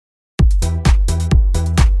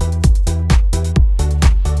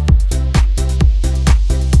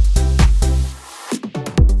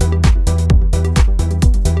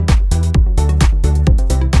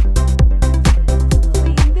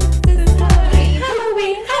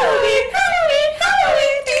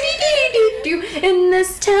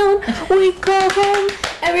We go home,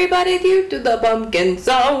 everybody due to the pumpkin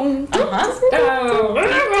song.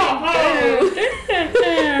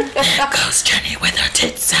 Ghost Jenny with her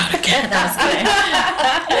tits out again.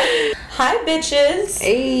 Hi, bitches.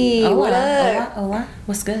 Hey, Hola, what up? Hola.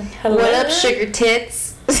 What's good? Hello. What up, sugar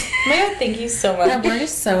tits? Oh my god, thank you so much. That word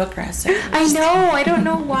is so aggressive. I know. I don't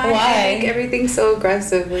know why. Why? I make everything so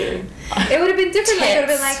aggressively. It would have been different. Like, I would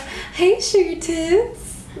have been like, "Hey, sugar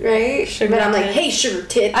tits," right? Sugar but I'm like, tits. "Hey, sugar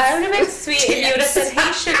tits." I would have been sweet if you would have said,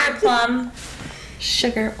 "Hey, sugar plum."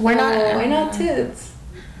 Sugar. We're not. Why not tits?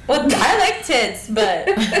 Well, I like tits, but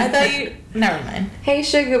I thought you. Never mind. Hey,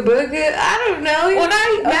 sugar booger. I don't know. Well, now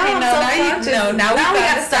I'm self-conscious. now we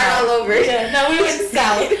gotta start all over. Yeah, now we went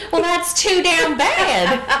south. Well, that's too damn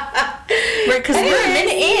bad. Because we're a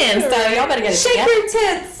minute in, so y'all better get it Shake together. your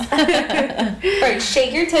tits. Alright,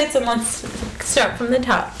 shake your tits and let's start from the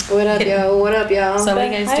top. What up, yo? What up, y'all? So what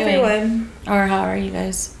are you guys Hi, doing? everyone. Or how are you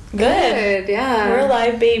guys? Good. Yeah. We're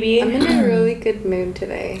alive, baby. I'm in a really good mood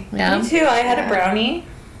today. Yeah. Me too. I had a brownie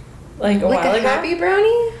like a while Like a ago. happy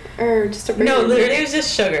brownie? Or just a No, regular literally it was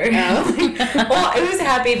just sugar. Oh. Well, it was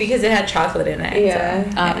happy because it had chocolate in it. Yeah.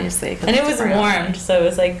 So. Obviously. 'cause And it it's was brown. warmed, so it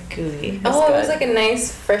was like gooey. Oh, it was good. like a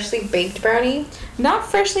nice, freshly baked brownie? Not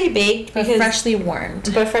freshly baked, But because freshly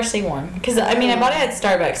warmed. but freshly warm. Because I mean, I bought it at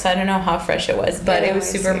Starbucks, so I don't know how fresh it was, but Oh, it was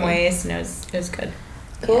I super see. moist and it was good.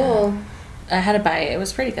 Cool. I had a bite. It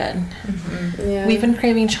was pretty good. Yeah. We've been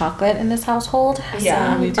craving chocolate in this household.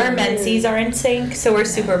 Yeah, So we do. our menses are in sync, so we're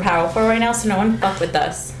super powerful right now. So no one fuck with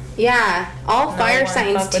us. Yeah. All No fire one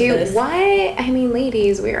signs, fuck with too. this. Why? I mean,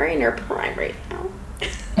 ladies, we are in our prime right now.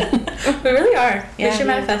 We really are. Yeah. We should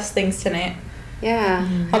manifest things tonight. Yeah.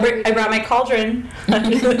 I brought my cauldron.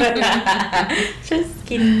 Just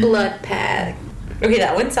kidding. Blood pack. Okay,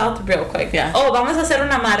 that went south real quick. Yeah. Oh, vamos a hacer un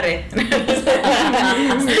amarre.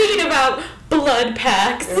 Speaking about blood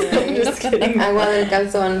packs. Just kidding. Agua del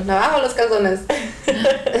calzón. Abajo los calzones.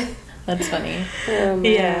 That's funny. Oh, man.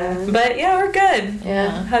 Yeah, but yeah, we're good.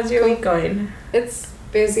 Yeah. How's your week going? It's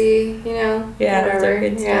busy, you know. Yeah, it's whatever. our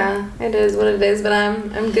good stuff. Yeah, it is what it is, but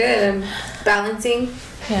I'm good. I'm balancing.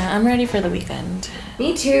 Yeah, I'm ready for the weekend.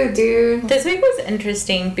 Me too, dude. This week was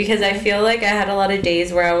interesting because I feel like I had a lot of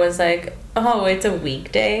days where I was like, oh, it's a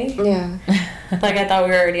weekday. Yeah. Like I thought we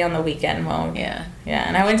were already on the weekend mode. Yeah. Yeah,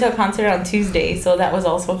 and I went to a concert on Tuesday, so that was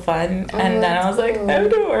also fun. Oh, And then I was like, cool. I have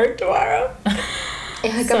to work tomorrow.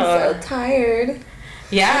 Like, I'm So- so tired.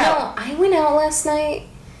 Yeah. No, I went out last night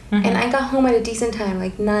Mhm. and I got home at a decent time,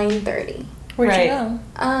 like 9:30. Where'd Right. you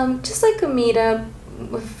go? Just like a meetup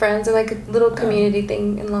with friends and like a little community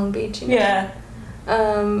thing in Long Beach. You know? Yeah.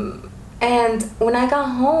 And when I got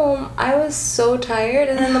home, I was so tired,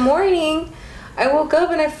 and in the morning, I woke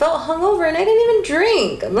up and I felt hungover, and I didn't even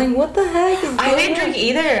drink. I'm like, what the heck is going I didn't on? drink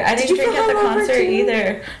either. I Did didn't you drink feel at the hungover concert too?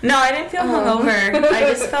 either. No, I didn't feel Oh. hungover. I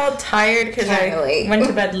just felt tired because Kinda I late. went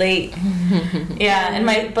to bed late. Yeah, and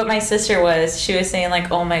my sister was. She was saying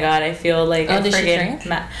like, "Oh my god, I feel like Oh, I did she forget."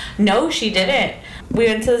 drink? No, she didn't. We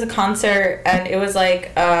went to this concert and it was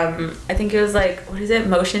like I think it was like, what is it?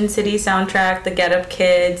 Motion City soundtrack, the Get Up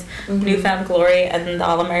Kids, Newfound Glory, and the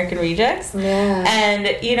All American Rejects. Yeah.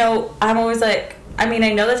 And you know, I'm always like, I mean,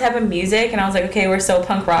 I know the type of music, and I was like, okay, we're so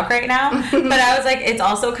punk rock right now. But I was like, it's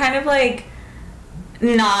also kind of like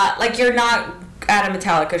not like you're not at a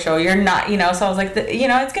Metallica show. You're not, you know. So I was like, you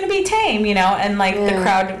know, it's gonna be tame, you know. And like the Yeah.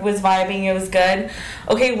 crowd was vibing. It was good.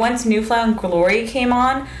 Okay, once Newfound Glory came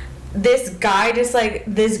on, this guy just like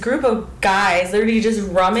this group of guys literally just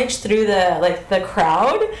rummaged through the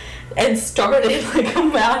crowd and started like a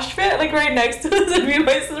mash pit like right next to us, and me and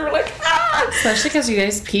my sister were like, ah! Especially because you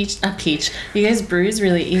guys you guys bruise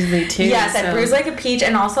really easily too. Yes, so. I bruise like a peach,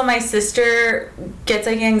 and also my sister gets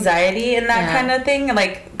like anxiety and that Yeah. kind of thing,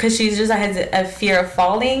 like because she's just has a fear of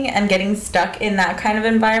falling and getting stuck in that kind of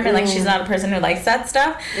environment. Like she's not a person who likes that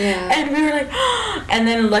stuff. Yeah. And we were like, and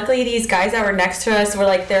then luckily these guys that were next to us were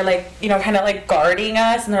like, they're like, you know, kind of like guarding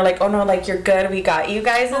us, and they're like, oh no, like you're good, we got you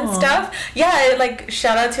guys and Aw. stuff. Yeah, like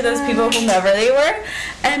shout out to those people, whomever they were,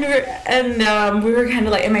 and we were kind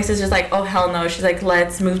of like, and my sister's like, oh hell no, she's like,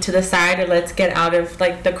 let's move to the side or let's get out of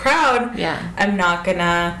like the crowd. Yeah. I'm not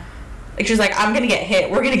gonna. Like, she's like, I'm gonna get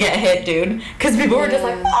hit. We're gonna get hit, dude. Because people were just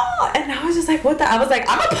like, oh. And I was just like, what the? I was like,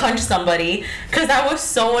 I'm gonna punch somebody. Because I was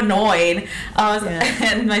so annoyed.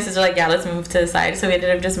 And my sister like, yeah, let's move to the side. So we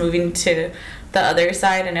ended up just moving to the other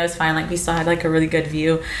side. And it was fine. Like, we still had like a really good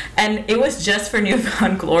view. And it was just for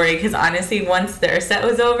Newfound Glory. Because honestly, once their set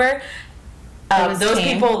was over, those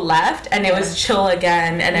tame. people left and it was chill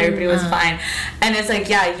again and everybody was fine. And it's like,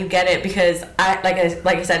 yeah, you get it, because I like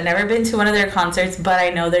I said, never been to one of their concerts, but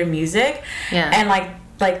I know their music. Yeah. And like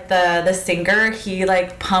like the singer, he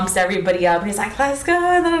like pumps everybody up. He's like, let's go,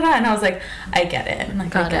 da, da, da. And I was like, I get it. I'm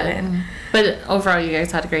like, I get it. But overall, you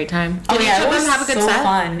guys had a great time. Oh yeah, it was have a good set?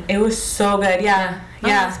 Fun. It was so good. Yeah. Oh,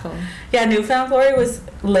 that's cool. Yeah, Newfound Glory was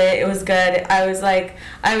lit. It was good. I was like,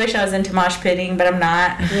 I wish I was into mosh pitting, but I'm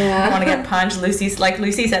not. Yeah. I want to get punched. Lucy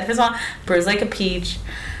said, first of all, bruised like a peach.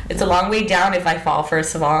 It's a long way down if I fall,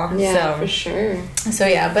 first of all. Yeah, for sure. So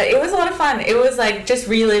yeah, but it was a lot of fun. It was like just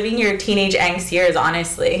reliving your teenage angst years,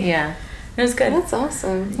 honestly. Yeah. It was good. That's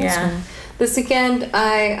awesome. Yeah. Awesome. This weekend,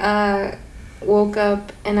 I woke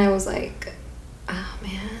up and I was like, oh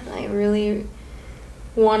man, I really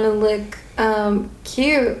want to look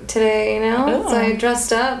cute today, you know? Ooh. So I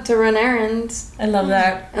dressed up to run errands. I love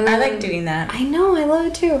that. And I then, like doing that. I know, I love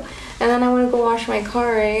it too. And then I went to go wash my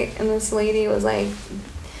car, right? And this lady was like,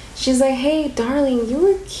 she's like, hey, darling, you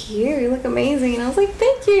look cute. You look amazing. And I was like,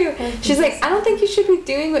 thank you. She's like, I don't think you should be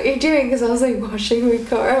doing what you're doing. Because I was like washing my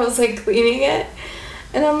car. I was like cleaning it.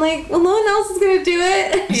 And I'm like, well, no one else is going to do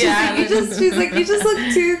it. Yeah. She's like, you just look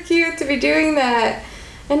too cute to be doing that.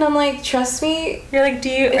 And I'm like, trust me. You're like, are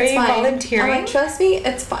you volunteering? I'm like, trust me,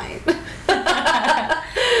 it's fine.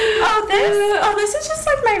 this is just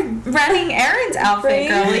like my running errands outfit,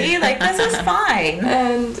 girly. Like, this is fine.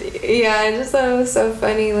 And yeah, I just thought it was so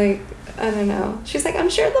funny. Like, I don't know. She's like, I'm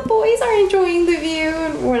sure the boys are enjoying the view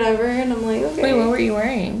and whatever. And I'm like, okay. Wait, what were you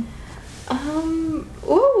wearing?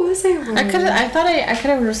 What was I wearing? I could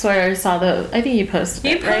have sworn I saw I think you posted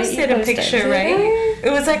it, right? You posted a picture, right?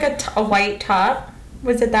 It was like a white top.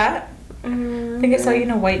 Was it that? I think I saw you in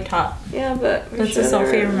a white top. Yeah, but that's a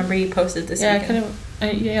selfie I remember you posted this weekend.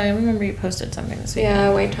 I remember you posted something this weekend. Yeah,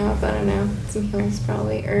 white top, I don't know. Some heels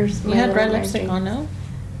probably. Or you had red lipstick on, no?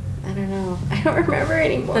 I don't know. I don't remember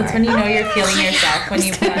anymore. That's when you know you're feeling yourself when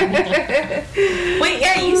you put on. Wait,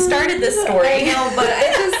 yeah, you started this story. I know, but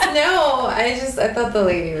I thought the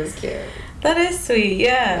lady was cute. That is sweet,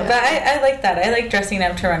 yeah. But I like that. I like dressing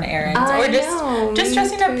up to run errands. Just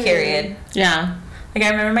dressing up, period. Yeah. Like, I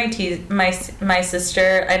remember my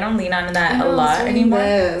sister, I don't lean on that a lot anymore.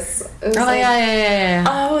 Yeah.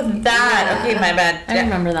 Oh, that. Yeah. Okay, my bad. I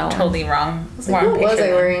remember that one. Totally wrong. I was like, what was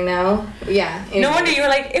I wearing now? Yeah. No wonder you were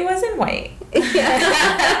like, it was in white. Yeah.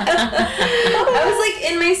 I was like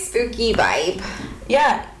in my spooky vibe.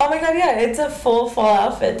 Yeah. Oh my god, yeah. It's a full fall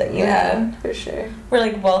outfit that you had. For sure. We're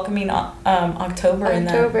like welcoming October in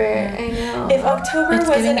that. I know. If October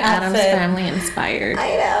was an Adam's outfit. Family inspired.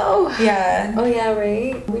 I know. Yeah. Oh yeah,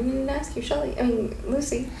 right. We didn't ask you,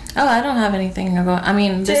 Lucy. Oh, I don't have anything to go. I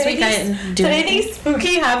mean, this week I didn't do anything. Did anything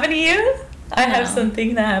spooky happen to you? I have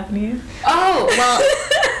something that happened to you. Oh, well,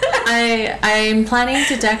 I'm planning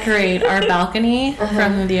to decorate our balcony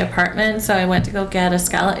from the apartment, so I went to go get a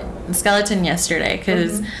skeleton yesterday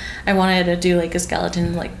because I wanted to do like a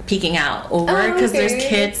skeleton like peeking out over because there's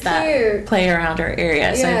kids that play around our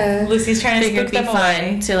area. Yeah. So Lucy's trying to spook it'd be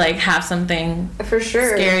fun to like have something for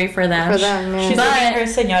sure scary for them. Yeah. She's living her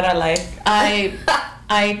senora life.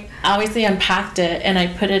 I obviously unpacked it and I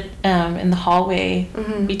put it in the hallway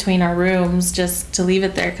between our rooms just to leave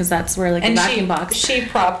it there because that's where like the vacuum box. She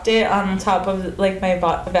propped it on top of like my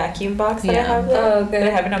vacuum box that I have there that I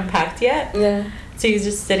haven't unpacked yet. Yeah. So he's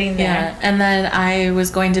just sitting there. Yeah, and then I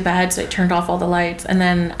was going to bed, so I turned off all the lights, and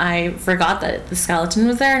then I forgot that the skeleton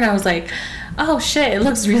was there, and I was like, oh shit, it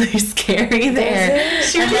looks really scary there.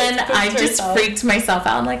 And then I just freaked myself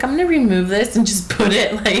out. I'm like, I'm gonna remove this and just put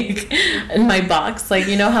it like in my box. Like,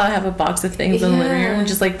 you know how I have a box of things in the living room and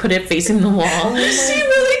just like put it facing the wall. She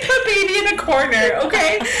really put baby in a corner,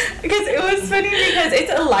 okay? Because it was funny because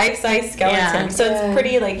it's a life-size skeleton. So it's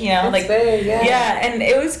pretty like, you know, like big, and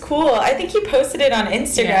it was cool. I think he posted it on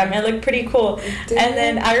Instagram. It looked pretty cool. And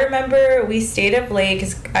then I remember we stayed up late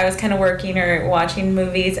because I was kind of working or watching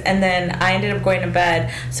movies, and then I ended up going to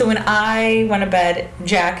bed. So when I went to bed,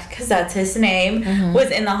 Jack, because that's his name,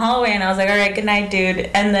 was in the hallway, and I was like, all right, good night, dude.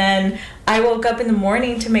 And then I woke up in the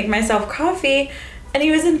morning to make myself coffee, and he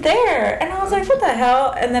wasn't there. And I was like, what the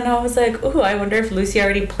hell? And then I was like, ooh, I wonder if Lucy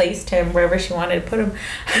already placed him wherever she wanted to put him.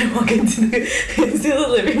 I walk into the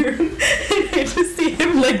living room, and I just see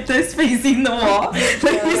him like this facing the wall.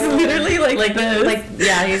 Like he's literally like this. Like,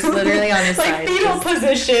 yeah, he's literally on his like side. fetal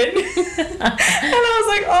position. And I was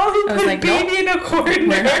like, oh, he put baby in a corner.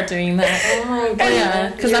 We're not doing that. Oh my god. Yeah,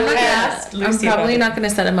 because I'm probably not going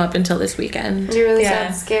to set him up until this weekend. You really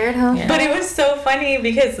sound scared, huh? Yeah. But it was so funny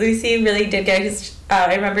because Lucy really did get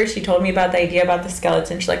I remember she told me about the idea about the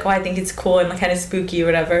skeleton. She's like, oh, I think it's cool and kind of spooky or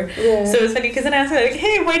whatever. Yeah. So it was funny because then I was like,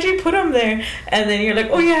 hey, why'd you put him there? And then you're like,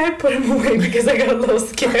 oh yeah, I put him away because I got a little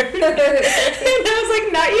scared. And I was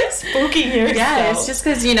like, not you spooking yourself. Yeah, it's just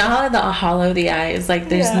because you know how the hollow the eye is, like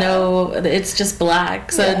there's no, it's just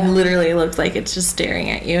black. So it literally looks like it's just staring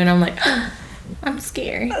at you. And I'm like, I'm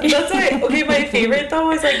scared. That's why. Okay, my favorite though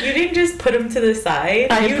was like you didn't just put him to the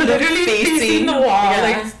side. You put literally him facing the wall. Yeah.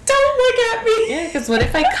 Like, don't look at me. Yeah, because what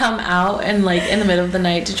if I come out and like in the middle of the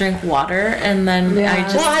night to drink water and then I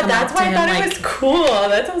just come that's out why to I thought him, it was cool.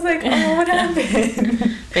 That's why I was like, oh, what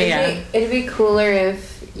happened? But it'd be cooler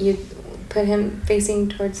if you put him facing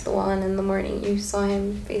towards the wall and in the morning you saw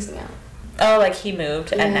him facing out. Oh, like he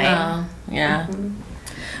moved at night. Oh, yeah. Mm-hmm.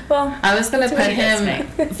 Well, I was gonna put him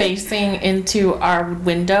facing into our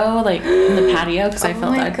window, like in the patio, because I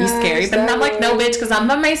felt that'd be scary. But I'm like, no, bitch, because I'm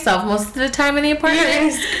by myself most of the time in the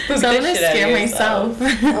apartment, so I'm gonna scare myself.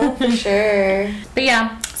 Oh, for sure. But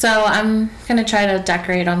yeah, so I'm gonna try to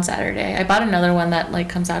decorate on Saturday. I bought another one that like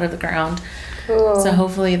comes out of the ground, cool. So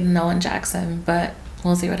hopefully no one jacks him, but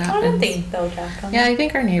we'll see what happens. I don't think they'll jack him. Yeah, I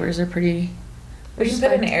think our neighbors are pretty. We should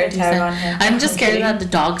put an air tag on him. I'm just scared that the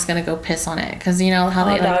dog's gonna go piss on it, because you know how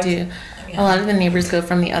they like do. A lot of the neighbors go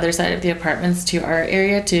from the other side of the apartments to our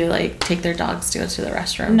area to like take their dogs to go to the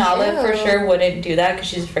restroom. Nala for sure wouldn't do that because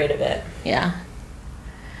she's afraid of it. Yeah.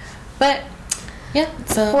 But yeah,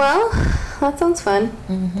 so. Well, that sounds fun.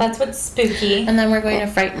 Mm-hmm. That's what's spooky. And then we're going to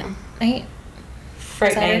Fright Night.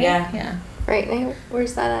 Fright Night, yeah. Yeah. Fright Night.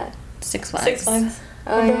 Where's that at? Six Flags. Six Flags.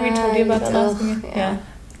 Oh, remember we told you about that last week? Yeah.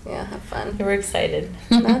 Yeah, have fun. We're excited.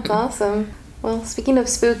 That's awesome. Well, speaking of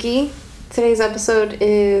spooky, today's episode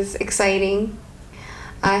is exciting.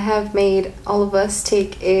 I have made all of us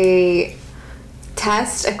take a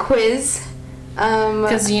test, a quiz.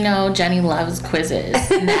 Because you know Jenny loves quizzes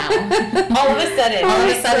now. All of a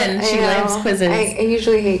sudden, she loves quizzes. I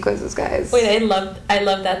usually hate quizzes, guys. Wait, I love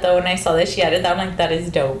that though. When I saw that she added that, I'm like, that is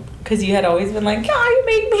dope. Because you had always been like, you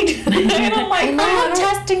made me do that. And I'm like, I have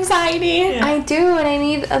test anxiety. Yeah. I do, and I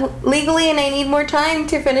need legally, and I need more time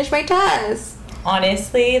to finish my test.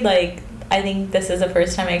 Honestly, like, I think this is the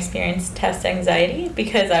first time I experienced test anxiety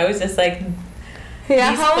because I was just like,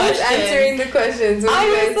 yeah, how was answering the questions?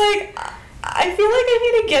 I was like, I feel like I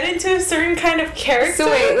need to get into a certain kind of character. So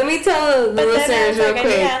wait, let me tell the listeners real quick. I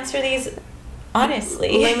need to answer these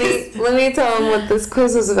honestly. Let me tell them what this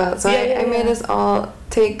quiz was about. So I made us all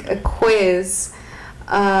take a quiz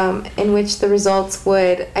in which the results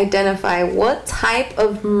would identify what type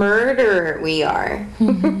of murderer we are,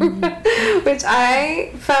 which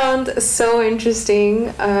I found so interesting.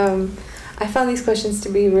 I found these questions to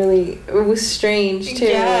be it was strange too.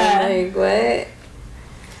 Yeah. Like, what?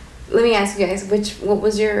 Let me ask you guys, what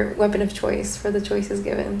was your weapon of choice for the choices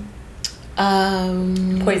given?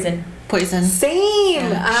 Poison.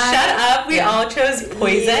 Same. Yeah. Shut up. We all chose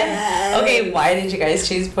poison. Yes. Okay, why did you guys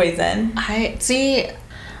choose poison? I see.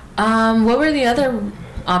 What were the other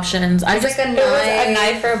options? It was a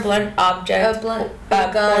knife or a blunt object. Gun.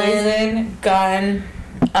 Poison, gun,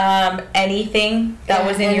 anything that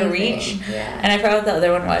was in your reach. Yeah. And I forgot what the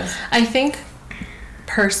other one was. I think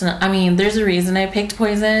I mean, there's a reason I picked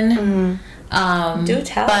poison. Do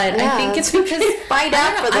tell. But I think it's because find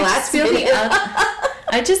out for the last video.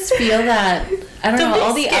 I just feel that I don't know.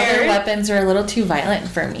 All the other weapons are a little too violent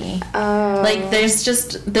for me. Like there's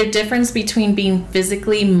just the difference between being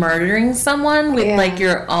physically murdering someone with like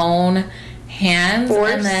your own hands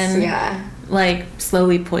and then like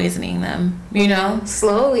slowly poisoning them. You know,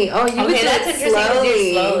 slowly. Oh, you okay, that's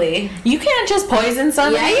interesting. Slowly. You can't just poison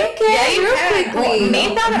somebody. Yeah, you can. Yeah, you can.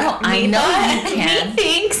 Quickly. I know you can.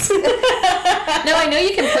 Thanks. No, I know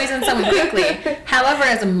you can poison someone quickly. However,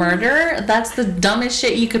 as a murderer, that's the dumbest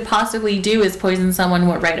shit you could possibly do is poison someone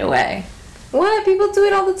right away. What? People do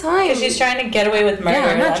it all the time. Because she's trying to get away with murder. Yeah,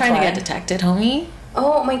 I'm not trying to get detected, homie.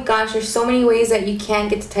 Oh my gosh, there's so many ways that you can't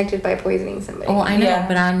get detected by poisoning somebody. Oh, I know,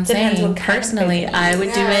 but I'm saying personally, I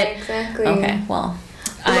would do it. Exactly. Okay, well,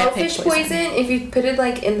 blowfish poison, if you put it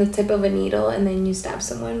like in the tip of a needle and then you stab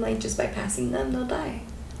someone like just by passing them, they'll die.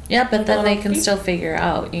 Yeah, but then they can still figure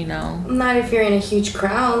out, you know. Not if you're in a huge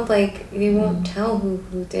crowd, like they won't tell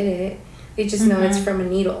who did it. They just know it's from a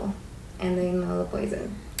needle and they know the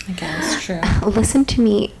poison. I guess, true. Listen to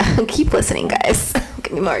me. Keep listening, guys.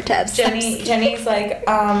 Give me more tabs. Jenny's like,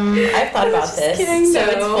 I've thought about this, so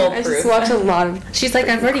it's foolproof. I just watch a lot of. She's like,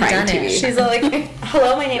 I've already done it. She's like,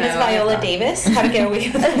 hello, my name is Viola Davis. How to get away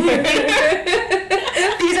with murder?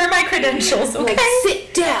 These are my credentials. Okay, like,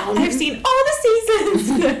 sit down. I've seen all the seasons.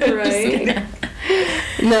 Right.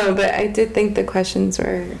 No, but I did think the questions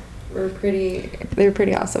were were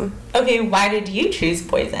pretty awesome. Okay, why did you choose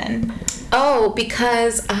poison? Oh,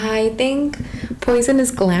 because I think poison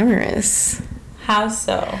is glamorous. How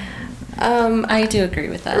so? I do agree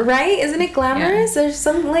with that. Right? Isn't it glamorous? Yeah. There's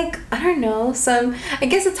some, like, I don't know, I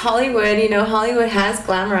guess it's Hollywood, you know, Hollywood has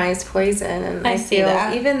glamorized poison, and I see feel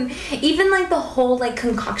that. even like the whole, like,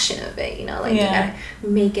 concoction of it, you know, like, you gotta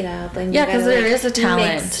make it up, and yeah, because there is a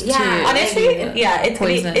talent to honestly, it's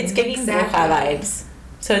poison. It's giving Exactly. bruja vibes.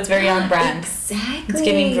 So it's very on brand. Exactly. It's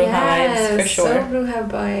giving bruja vibes for sure. So bruja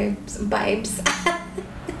vibes.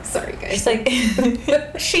 Sorry, guys. She's like,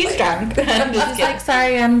 she's drunk. She's like,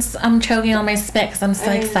 sorry, I'm choking on my spit because I'm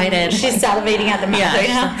so excited. She's salivating at the mouth right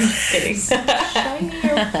now. Just kidding. Show me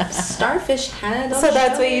your starfish head. So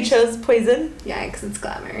that's why you chose poison? Yeah, because it's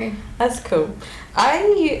glamour. That's cool.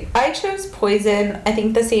 I chose poison, I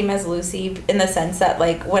think the same as Lucy, in the sense that,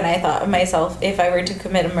 like, when I thought of myself, if I were to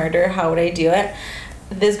commit a murder, how would I do it?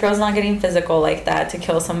 This girl's not getting physical like that to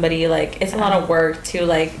kill somebody. Like, it's a lot of work to,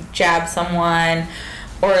 like, jab someone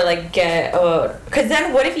or, like, get because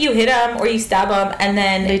then what if you hit them or you stab them and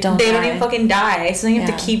then they don't even fucking die, so then you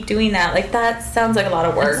have to keep doing that. Like, that sounds like a lot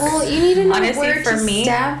of work. Well, you need to know honestly, where to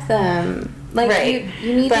stab them. Like, right.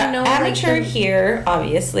 you need to know, amateur like, here,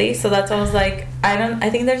 obviously, so that's why I was like, I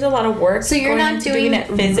think there's a lot of work. So you're not doing it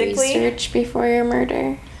physically research before your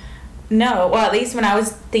murder? No, well, at least when I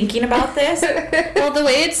was thinking about this. Well, the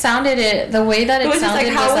way it sounded, the way that it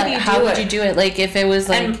sounded like, how would you do it? Like, if it was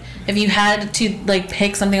like, if you had to, like,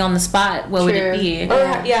 pick something on the spot, what would it be?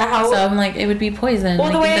 How? So I'm like, it would be poison. Well,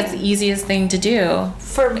 I think that's the easiest thing to do.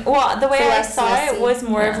 For me, well, the way I saw it was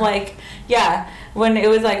more of like, when it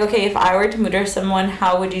was like, okay, if I were to murder someone,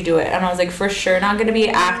 how would you do it? And I was like, for sure not going to be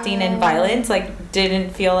acting in violence. Like, didn't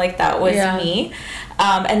feel like that was me.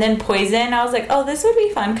 And then poison, I was like, oh, this would be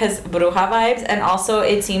fun because bruja vibes. And also,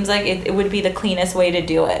 it seems like it would be the cleanest way to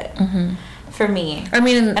do it for me. I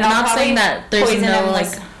mean, and I'm not saying that there's no,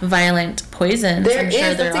 like, violent poison. There I'm sure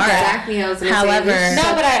is. there That's are. exactly what I was going to say. However,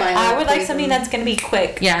 no, but I would like something that's going to be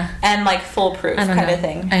quick. Yeah. And, like, foolproof kind of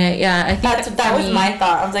thing. I think that was my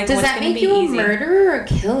thought. I was like, does what's that going to make be you easy? a murderer or a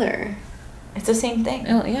killer? It's the same thing.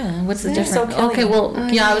 Oh, yeah. What's the Yeah, difference? so Okay, well,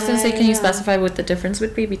 I was going to say, can you yeah. specify what the difference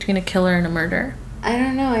would be between a killer and a murder? I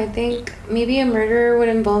don't know. I think maybe a murderer would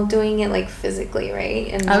involve doing it, like, physically, right?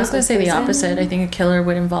 And I was going to say the poison? opposite. I think a killer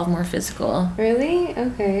would involve more physical. Really?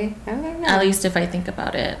 Okay. I don't know. At least if I think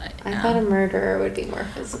about it. I thought a murderer would be more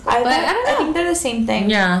physical. I don't know. I think they're the same thing.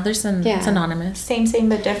 Yeah, they're synonymous. Same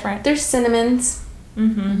but different. They're synonyms.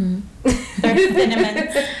 They're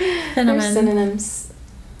synonyms. They're synonyms.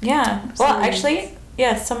 Yeah. Well, actually,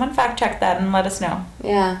 someone fact check that and let us know.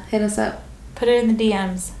 Yeah, hit us up. Put it in the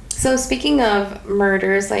DMs. So speaking of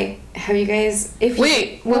murders, like, have you guys?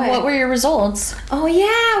 What were your results? Oh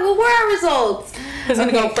yeah, what were our results? Who's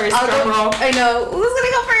gonna go first? Drum roll. I know. Who's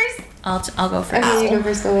gonna go first? I'll go first. Okay, you go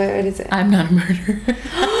first. Go. What is it? I'm not a murderer.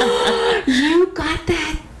 You got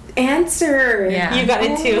that answer. Yeah. You got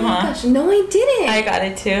it too, my huh? gosh. No, I didn't. I got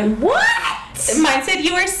it too. What? Mine said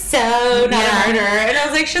you were so not a murderer, and I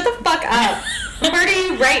was like, shut the fuck up. Murder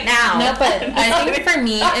you right now. No, but I think for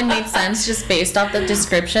me it made sense just based off the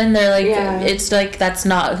description. They're like, it's like that's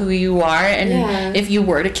not who you are, and if you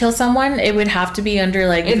were to kill someone, it would have to be under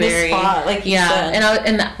like in very the spot, like you said.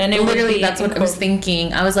 and it literally that's what I was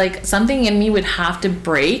thinking. I was like, something in me would have to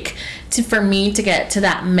break for me to get to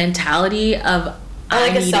that mentality of.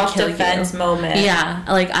 Like a self-defense moment. Yeah,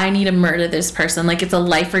 like I need to murder this person. Like it's a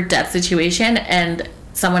life or death situation, and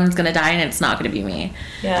someone's gonna die, and it's not gonna be me.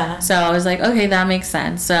 Yeah. So I was like, okay, that makes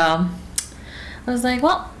sense. So I was like,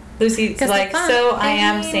 well, Lucy's like, so I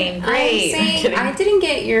am saying great. I didn't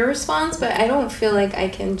get your response, but I don't feel like I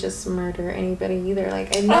can just murder anybody either.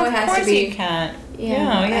 Like I know it has to be. Of course you can't.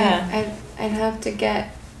 Yeah. I'd have to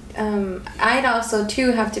get. I'd also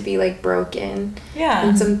too have to be like broken. Yeah.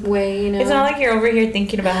 In some way, you know. It's not like you're over here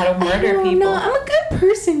thinking about how to murder people. No, I'm a good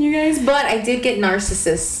person, you guys. But I did get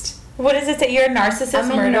narcissist. What does it say? You're a narcissist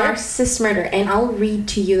murderer? I'm a narcissist murderer, and I'll read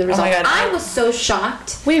to you the results. Oh my God. I was so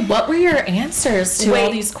shocked. Wait, what were your answers to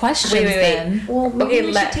all these questions then? Well, maybe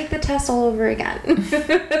we should take the test all over again.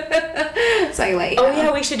 So I like. Oh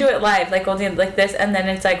yeah, we should do it live, like we'll do like this, and then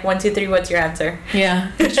it's like 1, 2, 3. What's your answer?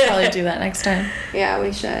 Yeah, we should probably do that next time. Yeah,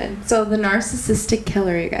 we should. So the narcissistic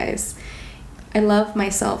killer, you guys. I love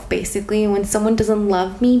myself basically, and when someone doesn't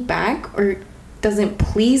love me back or doesn't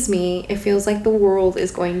please me, it feels like the world is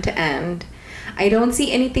going to end. I don't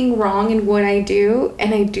see anything wrong in what I do,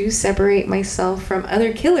 and I do separate myself from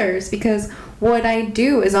other killers because what I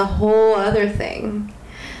do is a whole other thing.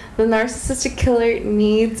 The narcissistic killer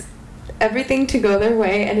needs everything to go their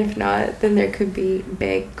way, and if not, then there could be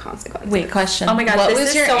big consequences. Wait, question. Oh my God, what this was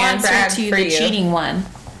is your so on answer brand to for the you. cheating one?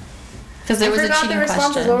 Because there was a cheating the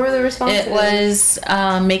responses. question. What were the responses? It was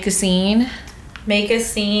make a scene. Make a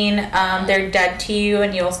scene. They're dead to you,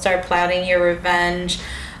 and you'll start plotting your revenge.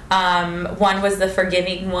 One was the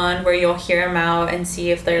forgiving one, where you'll hear them out and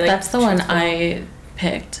see if they're like. That's the one truthful. I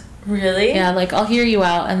picked. Really? Yeah, like I'll hear you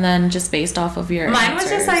out, and then just based off of your. Mine answers,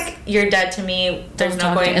 was just like, you're dead to me. There's don't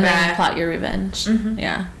no talk to- going and then you back. plot your revenge. Mhm.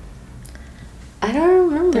 Yeah, I don't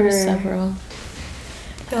remember. there were several.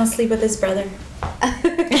 He'll sleep with his brother.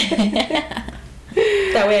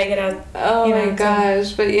 That way I get out. Oh you know my what I'm saying?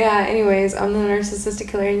 gosh. But yeah, anyways, I'm the narcissistic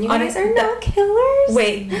killer, and you guys Honestly, are no killers?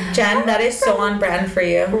 Wait, Jen, that is so on brand for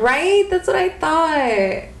you. Right? That's what I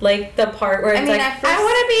thought. Like the part where it's mean, like, at first- I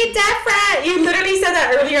want to be different. You literally said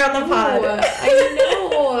that earlier on the pod. I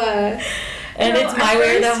know. And No, it's at my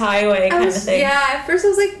way or the first, highway kind of thing. Yeah, at first I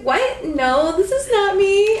was like, what? No, this is not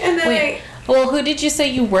me. And then Wait, well, who did you say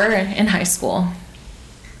you were in high school?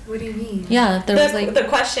 what do you mean? Yeah, there was like the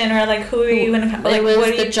question, or like, who are you in? Like, it was what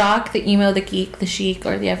do the you? jock, the emo, the geek, the chic,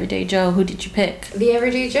 or the everyday Joe. Who did you pick? The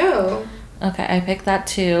Everyday Joe. Okay, I picked that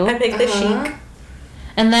too. I picked the Uh-huh. chic.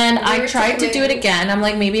 And then You I were tried to do it technically- again. I'm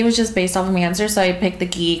like, maybe it was just based off of my answer, so I picked the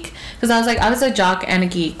geek. Because I was like, I was a jock and a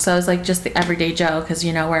geek, so I was like, just the everyday Joe, because,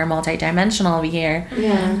 you know, we're multi-dimensional over here.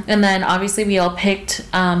 Yeah. And then, obviously, we all picked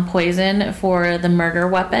poison for the murder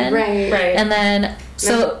weapon. Right. Right. And then,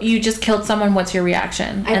 so you just killed someone, what's your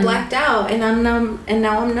reaction? I And- blacked out, and I'm numb, and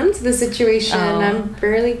now I'm numb to the situation. Oh. I'm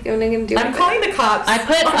barely gonna do I'm it. calling the cops. I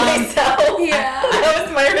put, on myself. Yeah. That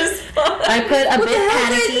was my response. I put a What the bit hell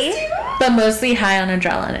did I panicky, just do? but mostly high on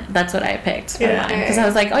adrenaline. That's what I picked for Yeah. mine. Because I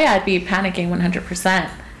was like, oh yeah, I'd be panicking 100%.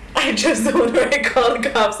 I chose the one where I called the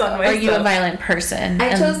cops on myself. Are you a violent person? I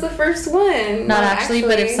And chose the first one. not No, actually,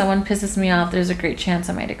 but if someone pisses me off, there's a great chance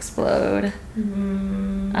I might explode.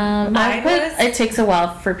 I Mine put was- it takes a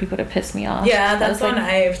while for people to piss me off. Yeah, I that's was one like,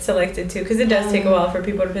 I've selected too, because it does take a while for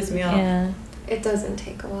people to piss me off. Yeah. It doesn't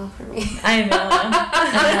take a while for me. I know.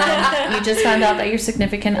 And then you just found out that your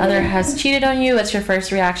significant other has cheated on you. What's your first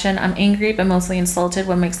reaction? I'm angry, but mostly insulted.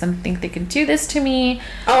 What makes them think they can do this to me?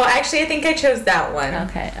 Oh, actually, I think I chose that one.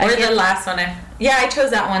 Okay. Or the last one. Yeah, I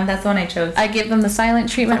chose that one. That's the one I chose. I give them the silent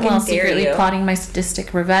treatment Fucking while dare secretly you. plotting my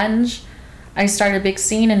sadistic revenge. I start a big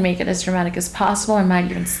scene and make it as dramatic as possible. I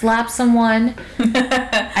might even slap someone.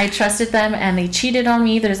 I trusted them and they cheated on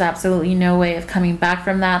me. There's absolutely no way of coming back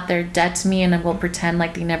from that. They're dead to me and I will pretend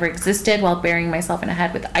like they never existed while burying myself in a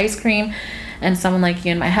head with ice cream and someone like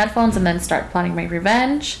you in my headphones and then start plotting my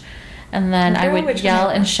revenge. And then I would yell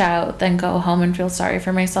and shout, then go home and feel sorry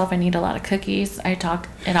for myself. I need a lot of cookies. I talk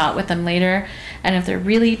it out with them later. And if they're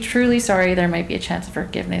really, truly sorry, there might be a chance of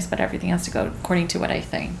forgiveness, but everything has to go according to what I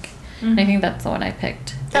think. And I think that's the one I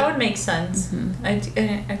picked. That would make sense. Mm-hmm.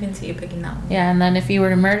 I can see you picking that one. Yeah, and then if you were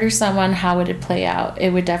to murder someone, how would it play out? It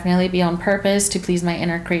would definitely be on purpose to please my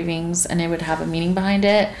inner cravings, and it would have a meaning behind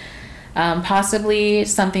it. Possibly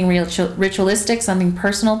something ritualistic, something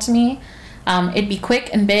personal to me. It'd be quick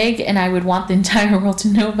and big, and I would want the entire world to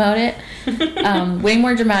know about it. Way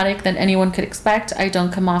more dramatic than anyone could expect. I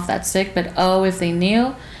don't come off that sick, but oh, if they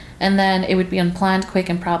knew. And then it would be unplanned, quick,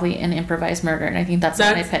 and probably an improvised murder. And I think that's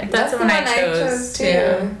what I picked. That's the one I chose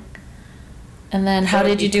too. And then how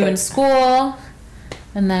did you do in school?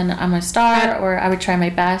 And then I'm a star, or I would try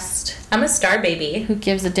my best. I'm a star baby. Who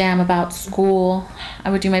gives a damn about school?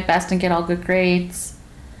 I would do my best and get all good grades.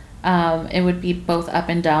 It would be both up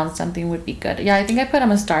and down. Something would be good. Yeah, I think I put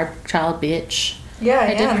I'm a star child bitch. Yeah,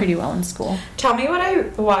 I did pretty well in school. Tell me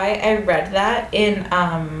why I read that in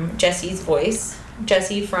Jesse's voice.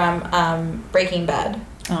 Jesse from Breaking Bad.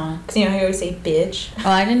 Oh. Because you know how you always say bitch. Oh,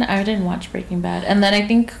 I didn't watch Breaking Bad. And then I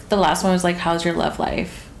think the last one was like, how's your love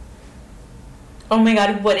life? Oh my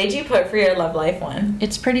god, what did you put for your love life one?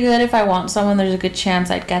 It's pretty good. If I want someone, there's a good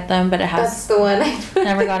chance I'd get them, but it That's has the one I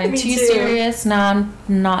never gotten Me too too. serious. Now I'm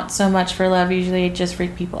not so much for love. Usually I just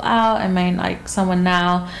freak people out. I might like someone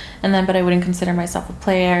now, but I wouldn't consider myself a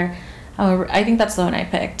player. However, I think that's the one I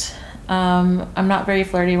picked. I'm not very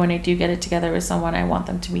flirty. When I do get it together with someone, I want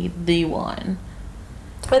them to be the one.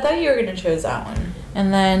 I thought you were gonna choose that one.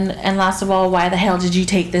 And last of all, why the hell did you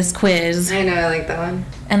take this quiz? I know, I like that one.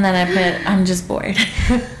 And then I put, I'm just bored.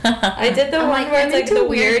 I did the I'm one like, where I'm it's like into the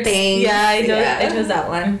weird things. Yeah, I Yeah. chose that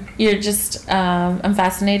one. You're just, I'm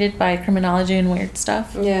fascinated by criminology and weird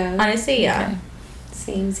stuff. Yeah. Honestly, yeah. Okay.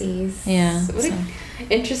 Samesies. Yeah, What so. an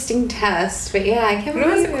interesting test. But yeah, I can't It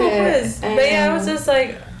was believe a cool quiz. I But yeah, it know. was just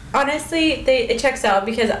like, honestly, it checks out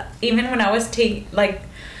because even when I was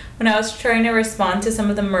when I was trying to respond to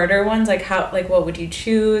some of the murder ones, like what would you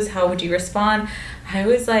choose? How would you respond? I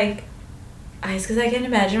was like, It's because I can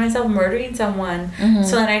imagine myself murdering someone. Mm-hmm.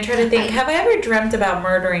 So then I try to think, have I ever dreamt about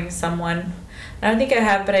murdering someone? I don't think I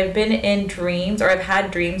have, but I've been in dreams, or I've had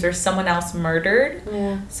dreams where someone else murdered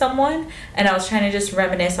someone, and I was trying to just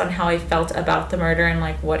reminisce on how I felt about the murder and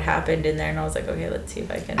like what happened in there, and I was like, okay, let's see if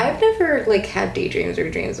I can. I've never like had daydreams or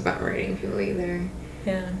dreams about murdering people either.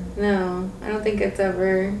 Yeah. No, I don't think it's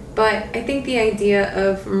ever. But I think the idea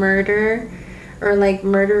of murder, or like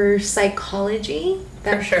murderer psychology,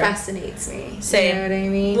 that fascinates me. Same. You know what I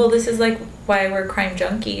mean? Well, this is like why we're crime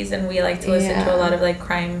junkies, and we like to listen to a lot of like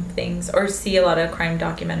crime things, or see a lot of crime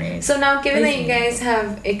documentaries. So now, given that you guys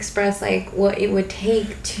have expressed like what it would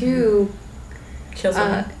take to kill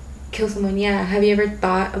someone, have you ever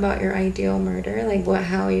thought about your ideal murder, like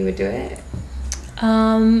how you would do it?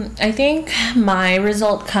 I think my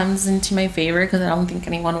result comes into my favor because I don't think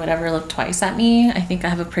anyone would ever look twice at me. I think I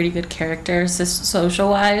have a pretty good character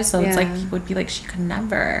social-wise, so it's like people would be like, she could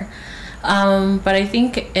never. But I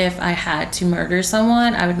think if I had to murder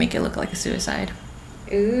someone, I would make it look like a suicide.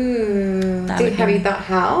 Ooh. Have you thought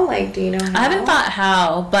how? Like, do you know how? I haven't thought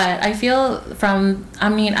how, but I feel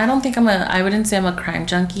I don't think I wouldn't say I'm a crime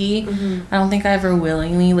junkie. I don't think I ever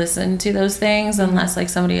willingly listen to those things unless like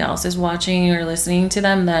somebody else is watching or listening to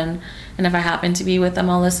them, and if I happen to be with them,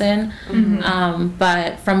 I'll listen.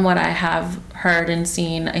 But from what I have heard and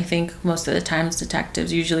seen, I think most of the times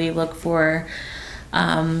detectives usually look for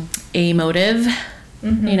a motive,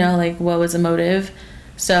 you know, like what was a motive.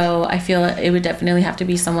 So I feel it would definitely have to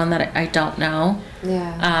be someone that I don't know.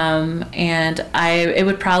 Yeah. And it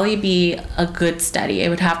would probably be a good study. I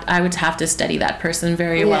would have to study that person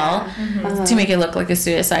very well to make it look like a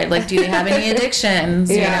suicide. Like, do they have any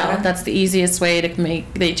addictions? You know, that's the easiest way to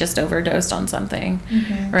make. They just overdosed on something,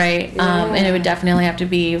 right? And it would definitely have to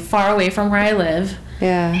be far away from where I live.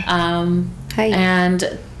 Yeah.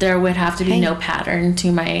 And there would have to be no pattern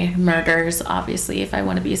to my murders, obviously, if I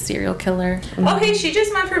want to be a serial killer. Okay, she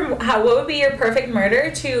just went from what would be your perfect murder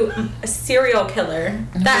to a serial killer.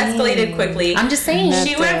 That escalated quickly. I'm just saying.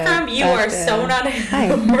 She went from you are so not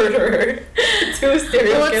a murderer to a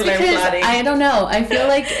serial killer plotting. I don't know. I feel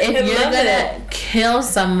like if you're gonna kill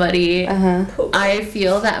somebody, I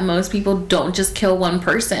feel that most people don't just kill one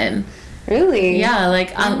person. Really? Yeah,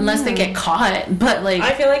 like unless they get caught. But like,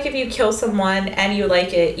 I feel like if you kill someone and you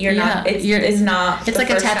like it, it's not. It's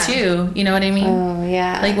like a tattoo. Time. You know what I mean? Oh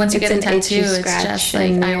yeah. Like once you get a tattoo, it's just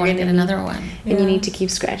like I want to get another one. And you need to keep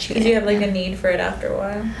scratching it. Because you have like a need for it after a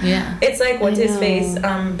while. Yeah. It's like what's his face,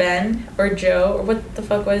 Ben or Joe or what the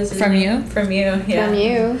fuck was his From name? You? From You. Yeah. From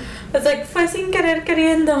You. It's like fue sin querer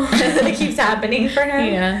queriendo. It keeps happening for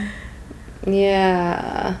him. Yeah.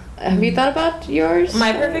 Yeah. Have you thought about yours?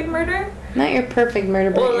 My perfect murder? Not your perfect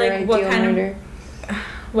murder, but your like, ideal murder.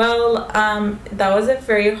 Well, that was a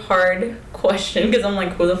very hard question because I'm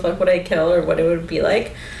like, who the fuck would I kill or what it would be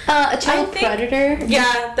like? A child predator?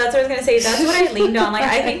 Yeah, that's what I was going to say. That's what I leaned on. Like,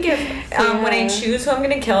 I think if when I choose who I'm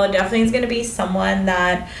going to kill, it definitely is going to be someone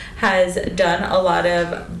that has done a lot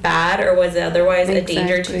of bad or was otherwise a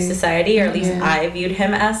danger to society, or at least I viewed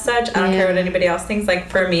him as such. I don't care what anybody else thinks. Like,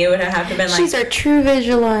 for me, it would have to been like... She's our true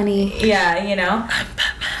vigilante. Yeah, you know?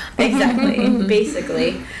 Exactly.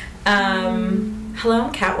 Basically. Hello,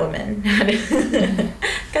 I'm Catwoman.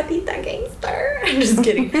 Gatita gangster. I'm just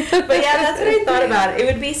kidding. But yeah, that's what I thought about. It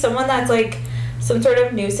would be someone that's like some sort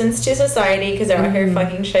of nuisance to society because they're out here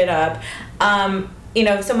fucking shit up. You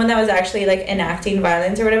know, someone that was actually like enacting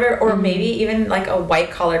violence or whatever, or maybe even like a white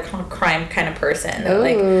collar crime kind of person that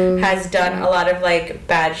like has done a lot of like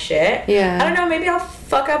bad shit. Yeah. I don't know, maybe I'll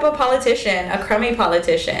fuck up a politician, a crummy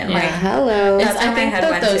politician. Yeah. Like, hello. I think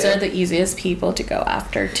that those are the easiest people to go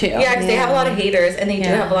after too. Yeah, because they have a lot of haters and they do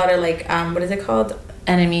have a lot of like, what is it called?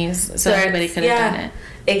 Enemies. So everybody could have done it.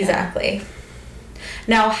 Exactly. Yeah.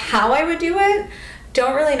 Now, how I would do it,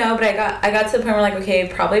 don't really know, but I got to the point where like, okay,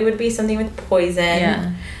 probably would be something with poison.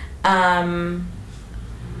 Yeah. And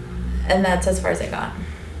that's as far as I got.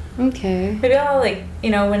 Okay. Maybe I'll like, you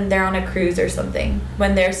know, when they're on a cruise or something,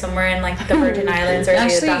 when they're somewhere in like the Virgin Islands or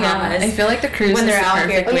the Bahamas. I feel like the cruise when they're out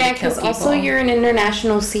here. Oh yeah, because also you're in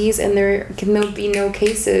international seas and there can be no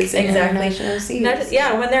cases in international seas.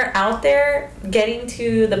 When they're out there getting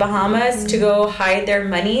to the Bahamas to go hide their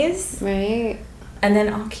monies. Right. And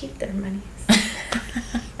then I'll keep their monies.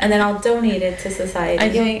 And then I'll donate it to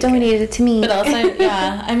society. You'll donate it to me. But also,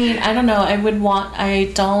 yeah, I mean, I don't know. I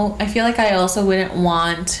feel like I also wouldn't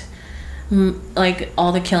want, like,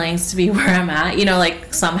 all the killings to be where I'm at. You know,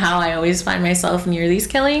 like, somehow I always find myself near these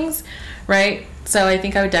killings, right? So I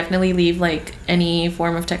think I would definitely leave, like, any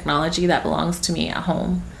form of technology that belongs to me at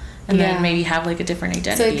home. and then maybe have like a different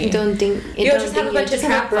identity. So you don't think you'll just have a bunch of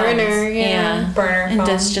trap burner. Burner and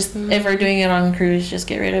phones. just if we're doing it on cruise, just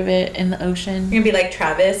get rid of it in the ocean. You're gonna be like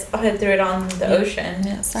Travis. Oh, I threw it on the ocean.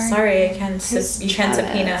 Yeah, sorry, I can't. You can't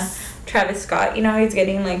subpoena Travis Scott. You know he's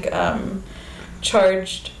getting like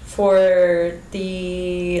charged for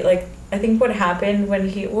the like. I think what happened when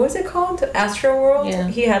what was it called? Astroworld? Yeah.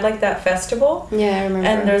 He had like that festival. Yeah, I remember.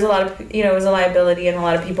 And there's a lot of, it was a liability and a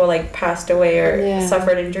lot of people like passed away or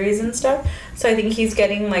suffered injuries and stuff. So I think he's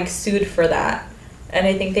getting like sued for that. And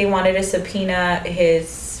I think they wanted to subpoena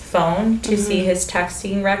his phone to see his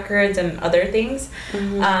texting records and other things.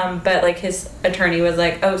 But like his attorney was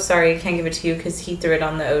like, oh, sorry, I can't give it to you because he threw it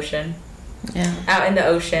on the ocean. Yeah. Out in the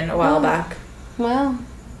ocean a while back. Wow.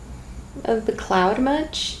 Of the cloud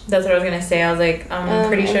much? That's what I was gonna say. I was like, I'm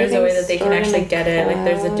pretty sure there's a way that they can actually get it. Like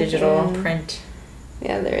there's a digital print.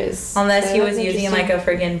 Yeah, there is. Unless he was using like a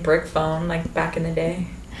friggin' brick phone like back in the day.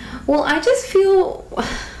 Well, I just feel.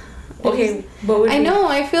 Okay, what would I know.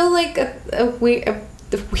 I feel like a weird.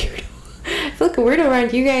 I feel like a weirdo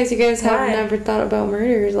around you guys. You guys have never thought about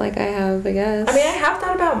murders like I have, I guess. I mean, I have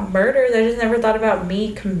thought about murders. I just never thought about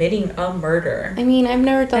me committing a murder. I mean, I've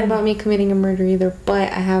never thought about me committing a murder either,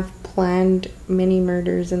 but I have planned many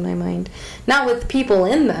murders in my mind. Not with people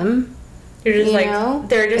in them. You're just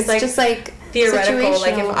they're it's just like theoretical.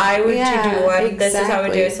 Like if I were to do one, this is how I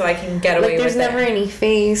would do it so I can get away with it. There's never any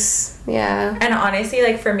face. Yeah. And honestly,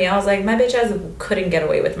 like for me, I was like, my bitch ass couldn't get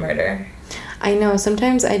away with murder. I know.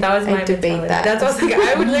 Sometimes I debate that. That's what I was like.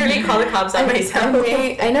 I would literally call the cops on myself.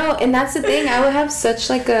 I know, and that's the thing. I would have such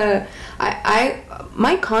like a,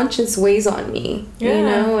 my conscience weighs on me. Yeah. You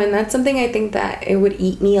know, and that's something I think that it would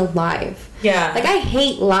eat me alive. Yeah. Like I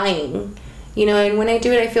hate lying. You know, and when I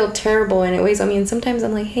do it, I feel terrible, and it weighs on me. And sometimes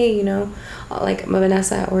I'm like, hey, you know, like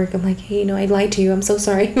Vanessa at work, I'm like, hey, you know, I lied to you. I'm so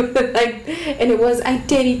sorry. Like, and it was, I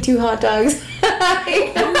did eat 2 hot dogs. Shut up! Are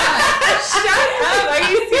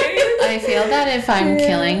you serious? I feel that if I'm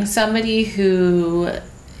killing somebody who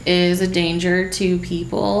is a danger to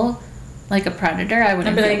people, like a predator, I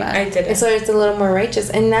wouldn't feel like, bad. I did it. So it's a little more righteous,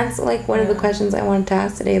 and that's like one of the questions I wanted to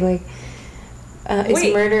ask today. Like, is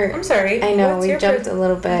murder? I'm sorry. I know we jumped a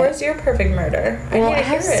little bit. Where's your perfect murder? I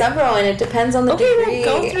have several, and it depends on the degree.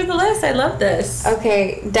 Well, go through the list. I love this.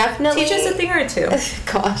 Okay, definitely. Teach us a thing or two.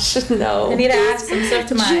 Gosh, no. I need to add some stuff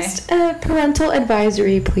to my. Just parental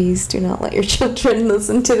advisory, please. Do not let your children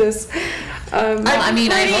listen to this. Well, I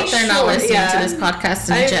mean, I hope they're not listening to this podcast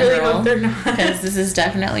in general. I really hope they're not. Because this is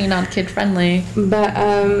definitely not kid friendly. But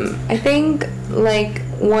I think like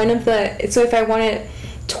one of the if I want to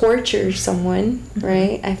torture someone,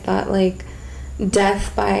 right? I thought like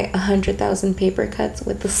death by 100,000 paper cuts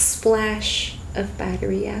with a splash of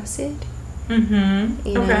battery acid. Mm-hmm.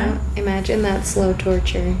 You know, imagine that slow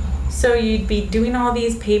torture. So you'd be doing all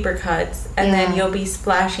these paper cuts, and then you'll be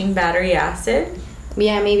splashing battery acid.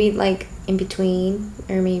 Yeah, maybe like in between,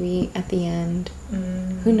 or maybe at the end.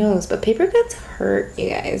 Who knows? But paper cuts hurt, you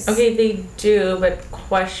guys. Okay, they do, but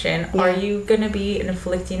question, are you going to be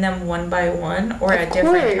inflicting them one by one or at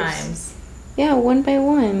different times? Yeah, one by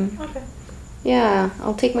one. Okay. Yeah,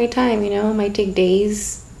 I'll take my time, you know. It might take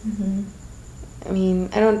days. Mm-hmm. I mean,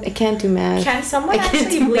 I can't do math. Can someone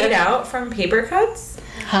actually bleed out from paper cuts?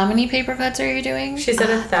 How many paper cuts are you doing? She said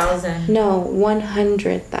 1,000. No,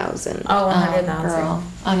 100,000. Oh, 100,000. Girl.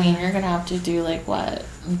 I mean, you're gonna have to do like what,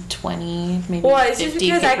 20, maybe 50 it's just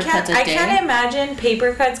because paper cuts a day. I can't imagine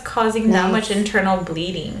paper cuts causing that much internal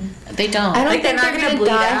bleeding. They don't. I don't like think they're not gonna bleed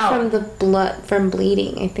die out from the blood from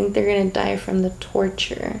bleeding. I think they're gonna die from the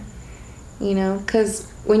torture. You know, because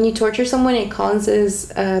when you torture someone, it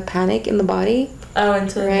causes panic in the body. Oh,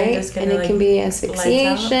 until right, just and it can be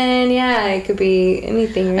asphyxiation. Yeah, it could be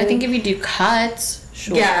anything. Really. I think if you do cuts,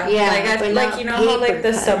 sure. Yeah. Like you know how like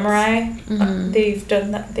the cuts. samurai, they've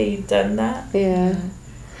done that. Yeah,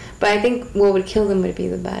 but I think what would kill them would be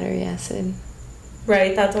the battery acid.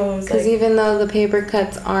 Right, that's what it was. Because even though the paper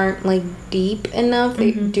cuts aren't like deep enough,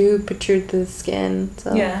 they do protrude the skin,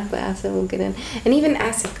 so the acid will get in. And even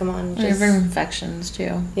acid, come on, just infections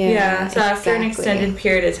too. Yeah. So after an extended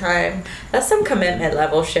period of time, that's some commitment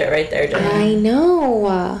level shit right there, Jenny. I know.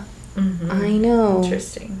 I know.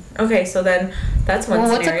 Interesting. Okay, so then that's one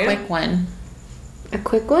scenario. What's a quick one? A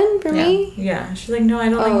quick one for me? Yeah. She's like, no, I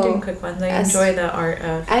don't like doing quick ones. I enjoy the art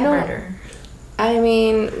of murder. I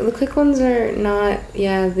mean, the quick ones are not.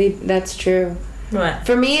 Yeah, that's true. What?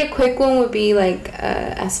 For me, a quick one would be like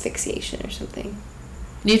asphyxiation or something.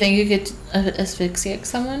 Do you think you could asphyxiate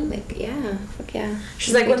someone? Like, yeah, fuck yeah.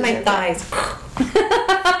 She's like, with my thighs.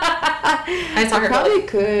 I saw her probably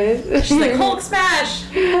could. She's like, Hulk smash.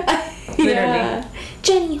 Literally. Yeah.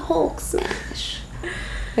 Jenny Hulk smash.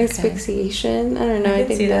 Asphyxiation. I don't know. I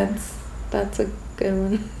think that's a good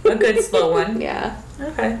one. A good slow one. Yeah.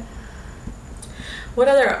 Okay. What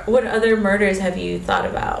other murders have you thought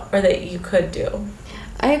about or that you could do?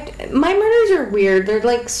 My murders are weird. They're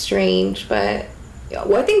like strange, but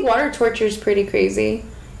I think water torture is pretty crazy.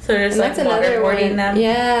 So there's like waterboarding them?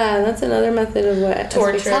 Yeah, that's another method of what?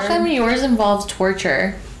 Torture. How come yours involves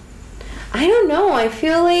torture? I don't know. I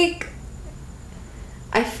feel like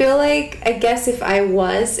I guess if I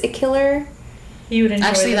was a killer, you would enjoy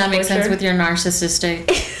actually that torture? makes sense with your narcissistic.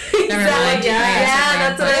 Never mind.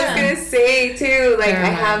 Yeah, that's what I was gonna say too. Like I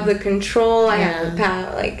have the control, I have the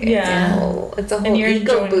power. Like it's a whole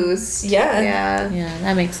ego boost. Yeah,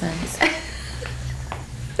 that makes sense.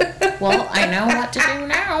 Well, I know what to do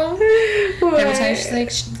now. Every time she's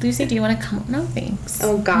like, Lucy, do you want to come? No, thanks.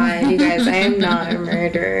 Oh, God, you guys, I am not a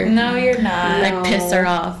murderer. No, you're not. No. I piss her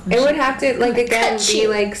off. It would have to, like, again, be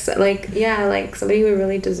like somebody who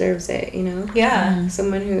really deserves it, you know? Yeah.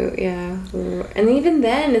 Someone who, and even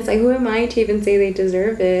then, it's like, who am I to even say they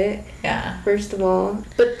deserve it? Yeah. First of all.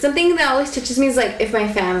 But something that always touches me is, like, if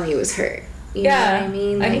my family was hurt. You know what I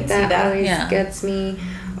mean? Like, I can see that always gets me.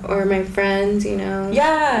 Or my friends, you know.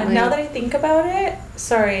 Yeah, like, now that I think about it,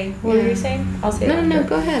 sorry, what were you saying? I'll say that. No,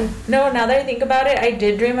 go ahead. No, now that I think about it, I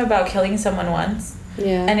did dream about killing someone once.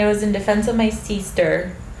 Yeah. And it was in defense of my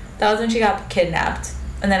sister. That was when she got kidnapped.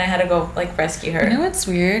 And then I had to go, like, rescue her. You know what's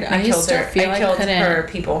weird? I killed her. I killed couldn't her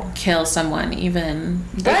people. kill someone even.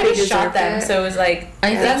 But I just shot them, so it was like,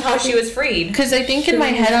 that's how she was freed. Because I think in my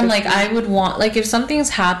head, I'm like, I would want, like, if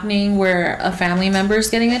something's happening where a family member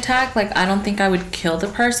is getting attacked, like, I don't think I would kill the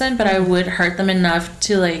person, but I would hurt them enough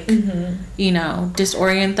to, like, you know,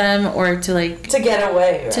 disorient them or to, like... To get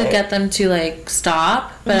away, right? To get them to, like,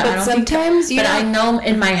 stop. But I don't sometimes think... But I know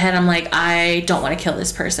in my head, I'm like, I don't want to kill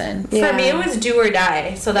this person. Yeah. For me, it was do or die.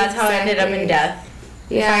 So that's how I ended up in death.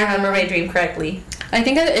 Yeah. If I remember my dream correctly. I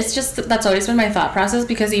think it's just that's always been my thought process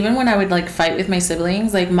because even when I would like fight with my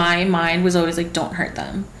siblings, like my mind was always like, don't hurt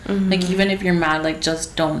them. Like even if you're mad, like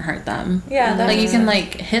just don't hurt them. Yeah, like you can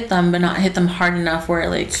like hit them, but not hit them hard enough where it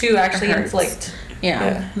like to actually inflict.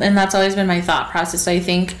 Yeah, and that's always been my thought process. So I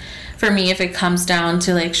think for me, if it comes down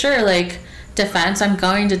to like sure, like defense, I'm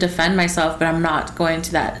going to defend myself, but I'm not going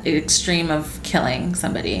to that extreme of killing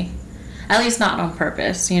somebody. At least not on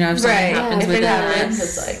purpose, you know. If something happens with it,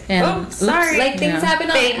 it's like, oh, sorry. Like things happen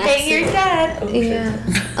on accident. You're dead. Oh,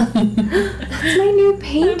 that's my new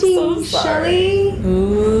painting, so Shelly.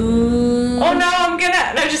 Ooh. Oh no, I'm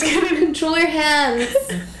just kidding. Control your hands.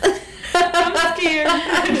 I'm scared.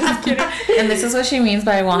 I'm just kidding. And this is what she means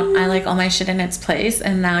by I like all my shit in its place,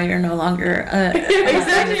 and now you're no longer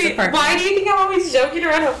exactly. Why do you think I'm always joking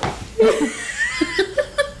around?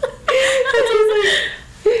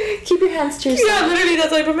 Keep your hands to yourself. Yeah, literally,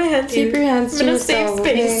 that's why I put my hands Keep your hands to yourself. Safe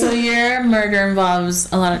space. Okay. So your murder involves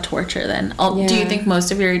a lot of torture then. Do you think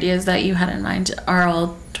most of your ideas that you had in mind are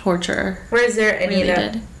all torture? Or is there any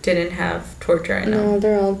related? that didn't have torture in them? No,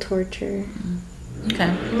 they're all torture. Okay.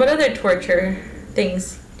 What other torture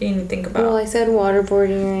things do you think about? Well, I said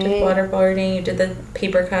waterboarding, right? You did waterboarding, you did the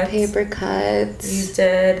paper cuts. You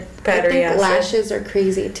did battery acid. Lashes are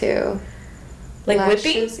crazy too. Like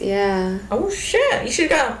lashes, whipping? Yeah. Oh shit! You should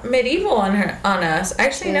have got medieval on us.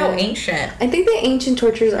 Actually, no, ancient. I think the ancient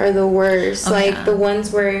tortures are the worst. The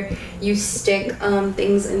ones where you stick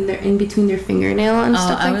things in between their fingernail and stuff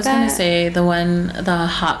like that. I was gonna say the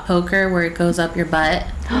hot poker where it goes up your butt.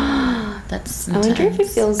 That's intense. I wonder if it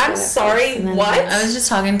feels good. I'm sorry, what? I was just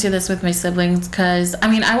talking to this with my siblings because, I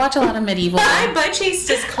mean, I watch a lot of medieval. My butt cheeks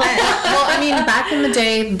just clenched. Well, I mean, back in the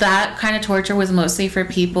day, that kind of torture was mostly for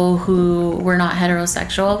people who were not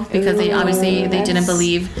heterosexual because they didn't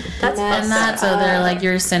believe in that. So they're like,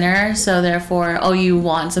 you're a sinner. So therefore, you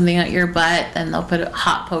want something at your butt, then they'll put a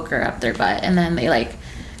hot poker up their butt and then they like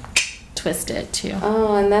twist it too.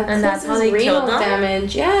 Oh, and that's how they renal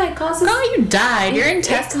damage. Yeah, it causes. Oh, you died. Your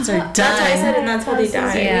intestines are done. That's what I said, and that's how they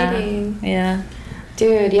died. Yeah.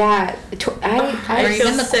 Dude, yeah. Or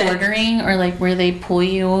even the quartering, or like where they pull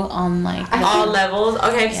you on like all levels.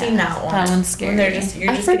 Okay, I've seen that one. That one's scary.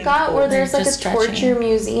 I forgot where there's like a torture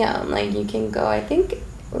museum. Like you can go. I think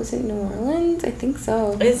was it New Orleans? I think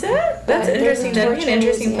so. Is it? That's interesting. That'd be an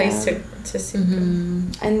interesting place to see.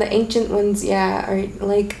 And the ancient ones, are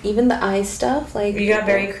like even the eye stuff. Like you got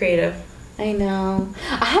very creative. I know.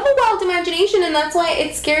 I have a wild imagination, and that's why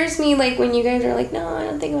it scares me. Like when you guys are like, "No, I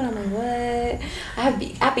don't think about it." I'm like,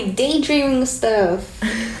 what? I be daydreaming stuff.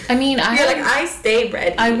 I mean, I stay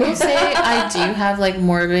ready. I will say I do have like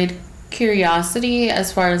morbid curiosity,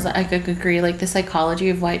 as far as I could agree, like the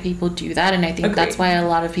psychology of why people do that, and I think that's why a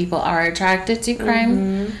lot of people are attracted to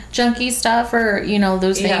crime junkie stuff, or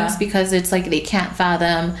those things, because it's like they can't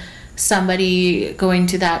fathom somebody going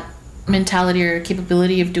to that mentality or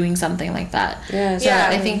capability of doing something like that.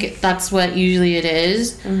 I think that's what usually it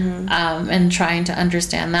is, and trying to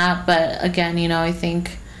understand that. But again, I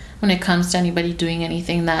think when it comes to anybody doing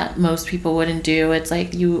anything that most people wouldn't do, it's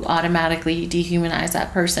like you automatically dehumanize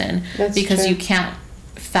that person. That's because true. You can't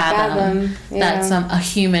fathom that a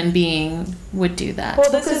human being would do that.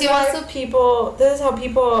 Well, this is how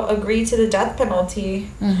people agree to the death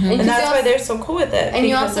penalty, and that's why they're so cool with it. And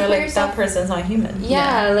you also they're like, yourself, that person's not human.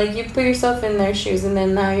 Yeah, like you put yourself in their shoes, and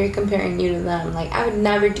then now you're comparing you to them. Like, I would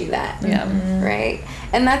never do that. Right.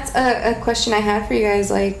 And that's a question I had for you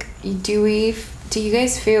guys. Like, do you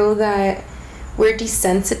guys feel that we're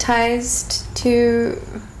desensitized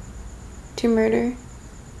to murder?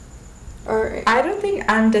 Or I don't think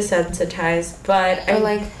I'm desensitized, but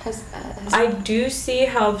I do see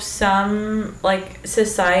how some, like,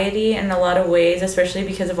 society in a lot of ways, especially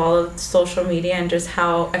because of all of social media and just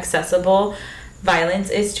how accessible violence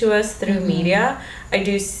is to us through media, I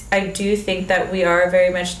do think that we are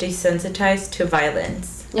very much desensitized to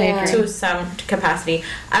violence. To some capacity.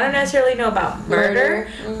 I don't necessarily know about murder,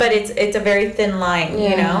 but it's a very thin line,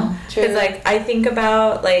 because like I think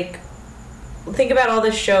about all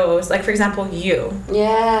the shows, like for example the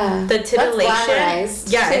titillation, it's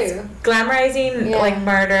glamorizing like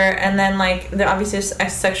murder, and then like there obviously is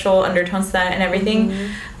sexual undertones to that and everything,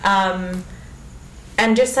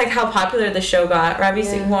 and just like how popular the show got, or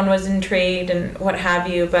obviously one was intrigued and what have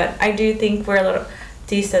you, but I do think we're a little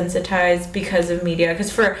desensitized because of media,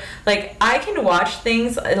 because for like I can watch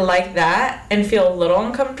things like that and feel a little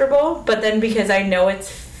uncomfortable, but then because I know it's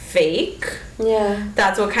fake,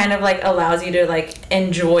 that's what kind of like allows you to like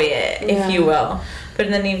enjoy it, if you will. But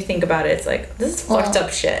then you think about it, it's like, this is fucked up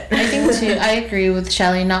shit. I think too, I agree with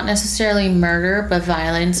Shelly, not necessarily murder, but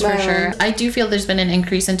violence for sure. I do feel there's been an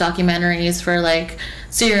increase in documentaries for like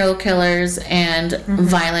serial killers and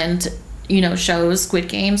violent shows. Squid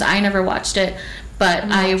Games, I never watched it, but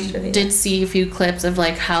I did see a few clips of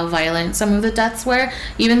like how violent some of the deaths were.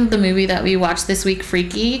 Even the movie that we watched this week,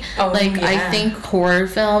 Freaky, I think horror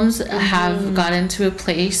films have gotten to a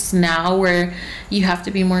place now where you have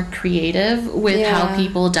to be more creative with how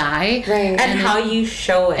people die, and how you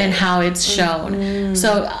show it, and how it's shown.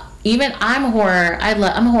 So even I'm a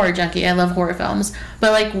horror junkie. I love horror films,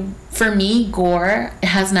 but like for me, gore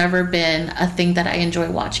has never been a thing that I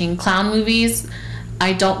enjoy watching. Clown movies,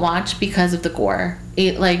 I don't watch because of the gore.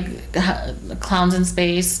 Clowns in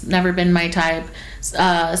space, never been my type.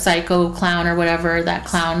 Psycho Clown or whatever, that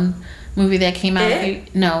clown movie that came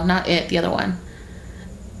out. No, not It. The other one.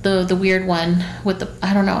 The weird one with the,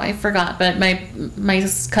 I don't know, I forgot. But my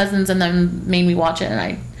cousins and them made me watch it, and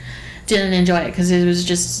I didn't enjoy it because it was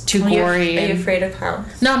just too gory. Are you afraid of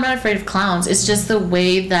clowns? No, I'm not afraid of clowns. It's just the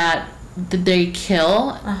way that they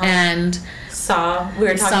kill and. We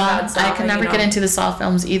were talking about Saw. I can never get into the Saw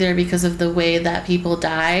films either because of the way that people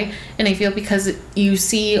die, and I feel because you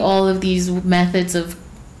see all of these methods of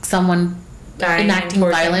someone enacting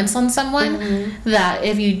violence on someone, that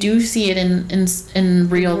if you do see it in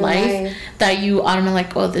real life, that you automatically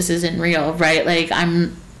like, oh, this isn't real, right? Like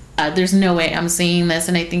there's no way I'm seeing this,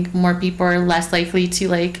 and I think more people are less likely to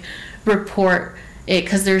like report it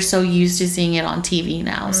because they're so used to seeing it on TV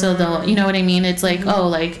now. So they'll, you know what I mean? It's like, oh,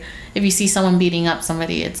 like if you see someone beating up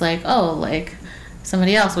somebody, it's like, oh, like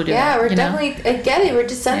somebody else would do it. Yeah, we're definitely, I get it. We're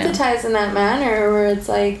desensitized in that manner where it's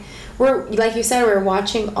like, we're, like you said, we're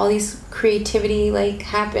watching all these creativity like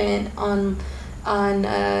happen on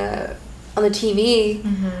the TV,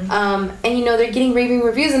 and they're getting raving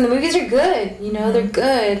reviews, and the movies are good. They're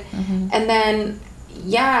good, and then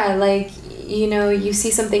you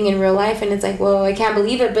see something in real life, and it's like, whoa, I can't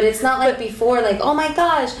believe it. But it's not like before, like, oh my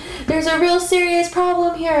gosh, there's a real serious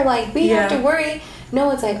problem here. Like, we have to worry. No,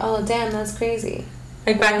 it's like, oh damn, that's crazy.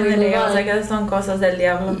 Like back in the day, I was like, esas son cosas del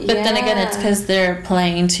diablo. But then again, it's because they're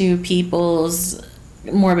playing to people's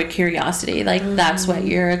morbid curiosity. Like that's what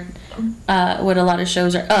what a lot of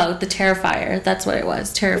shows are. Oh, the Terrifier. That's what it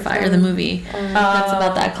was. Terrifier, the movie. That's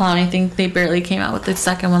about that clown. I think they barely came out with the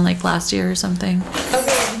second one like last year or something.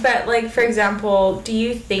 Okay, but like for example, do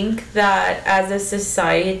you think that as a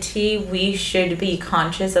society we should be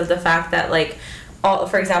conscious of the fact that like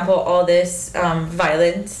for example, all this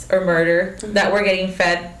violence or murder that we're getting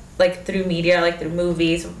fed like through media, like through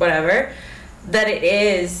movies, whatever, that it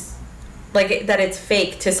is like that it's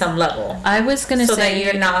fake to some level. I was gonna so say that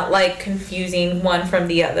you're not like confusing one from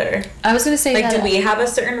the other. I was gonna say like, that, do we have a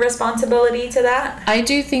certain responsibility to that? I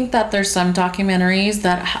do think that there's some documentaries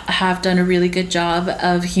that have done a really good job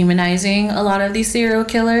of humanizing a lot of these serial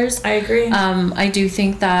killers. I agree. I do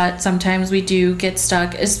think that sometimes we do get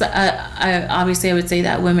stuck. I would say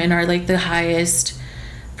that women are like the highest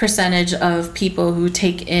percentage of people who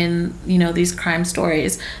take in, you know, these crime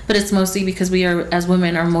stories, but it's mostly because we are, as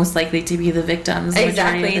women, are most likely to be the victims.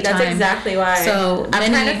 Exactly. That's time. Exactly why. So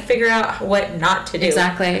I'm trying to figure out what not to do.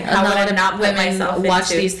 Exactly. How would I not put myself watch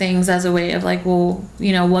into these things as a way of like, well,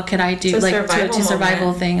 you know, what could I do? It's like to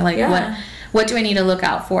survival thing. Like what do I need to look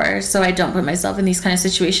out for so I don't put myself in these kind of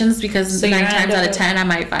situations, because 9 times out of 10 I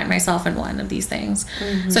might find myself in one of these things.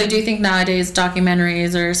 Mm-hmm. So I do think nowadays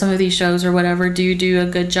documentaries or some of these shows or whatever do a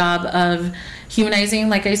good job of humanizing,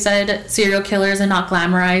 like I said, serial killers and not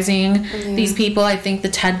glamorizing these people. I think the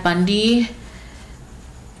Ted Bundy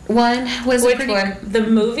one was Which one? The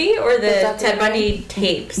movie or the Ted Bundy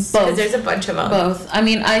tapes? Both. Because there's a bunch of them. Both. I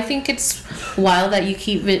mean, I think it's wild that you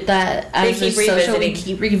keep it, that as a social we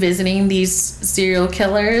keep revisiting these serial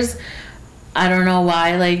killers. I don't know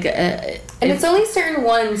why. Like, and it's only certain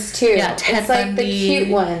ones too. Yeah, Ted it's like Bundy. The cute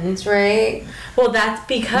ones, right? Well, that's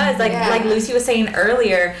because, like Lucy was saying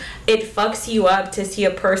earlier, it fucks you up to see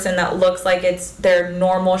a person that looks like it's their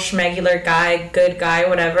normal schmegular guy, good guy,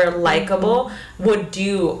 whatever, likable, would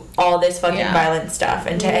do all this fucking violent stuff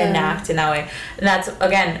and to enact in that way. And that's,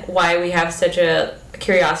 again, why we have such a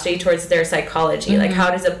curiosity towards their psychology. Like, how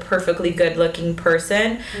does a perfectly good-looking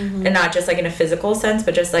person, and not just, like, in a physical sense,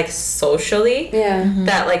 but just, like, socially,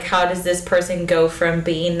 that, like, how does this person go from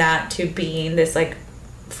being that to being this, like,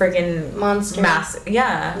 friggin' monster, mass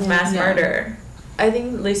murder. I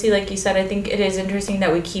think, Lucy, like you said, I think it is interesting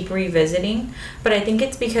that we keep revisiting, but I think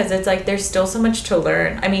it's because it's like there's still so much to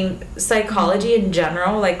learn. I mean, psychology in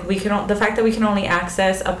general, like the fact that we can only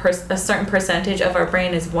access a certain percentage of our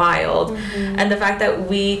brain is wild, and the fact that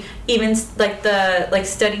we even like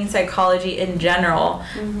studying psychology in general,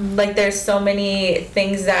 like there's so many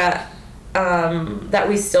things that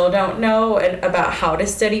we still don't know about how to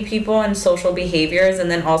study people and social behaviors, and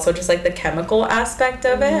then also just like the chemical aspect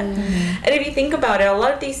of it. And if you think about it, a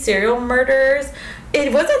lot of these serial murders,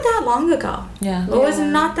 it wasn't that long ago. It was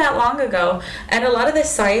not that long ago. And a lot of the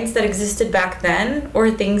science that existed back then, or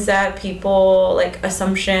things that people, like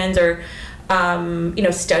assumptions or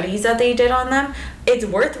studies that they did on them, it's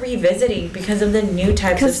worth revisiting because of the new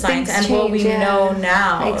types of science and what we know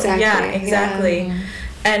now. Exactly.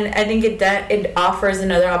 And I think it offers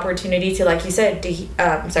another opportunity to, like you said,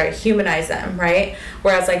 humanize them, right?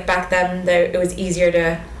 Whereas like back then, it was easier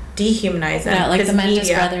to dehumanize them. Yeah, like the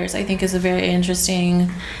Mendes brothers, I think, is a very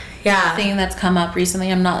interesting thing that's come up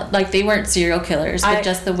recently. I'm not like, they weren't serial killers, but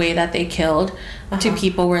just the way that they killed to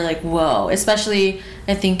people were like, whoa. Especially,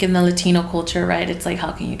 I think, in the Latino culture, right? It's like,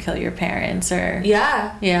 how can you kill your parents? Or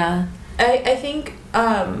I think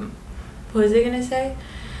what was I gonna say?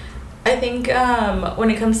 I think when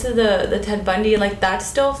it comes to the Ted Bundy, like that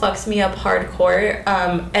still fucks me up hardcore.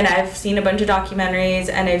 And I've seen a bunch of documentaries,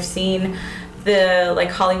 and I've seen the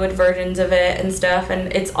like Hollywood versions of it and stuff,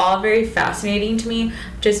 and it's all very fascinating to me,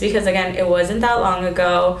 just because again, it wasn't that long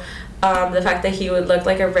ago. The fact that he would look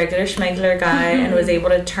like a regular schmegular guy and was able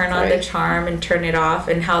to turn on the charm and turn it off,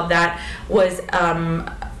 and how that was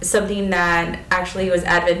something that actually was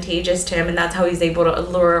advantageous to him, and that's how he's able to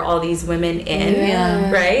lure all these women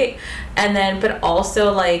in, right? And then, but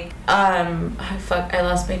also like, I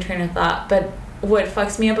lost my train of thought, but what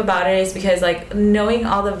fucks me up about it is because like knowing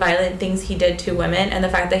all the violent things he did to women, and the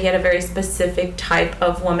fact that he had a very specific type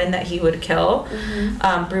of woman that he would kill,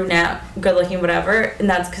 brunette, good looking, whatever, and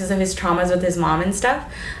that's because of his traumas with his mom and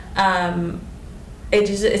stuff.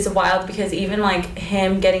 It's wild, because even like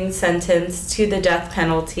him getting sentenced to the death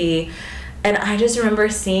penalty, and I just remember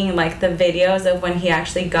seeing like the videos of when he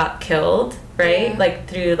actually got killed, right? Like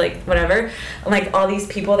through like whatever, like all these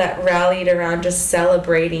people that rallied around just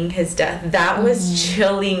celebrating his death. That was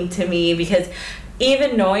chilling to me, because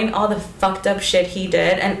even knowing all the fucked up shit he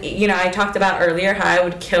did, and I talked about earlier how I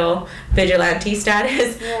would kill vigilante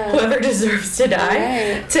status, whoever deserves to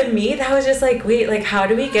die. To me, that was just like, wait, like how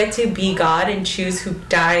do we get to be God and choose who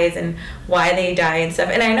dies and why they die and stuff?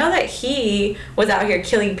 And I know that he was out here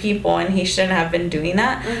killing people and he shouldn't have been doing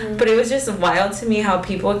that, but it was just wild to me how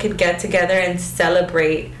people could get together and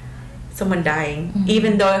celebrate someone dying,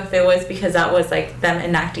 even though if it was because that was like them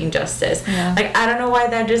enacting justice. Like I don't know why,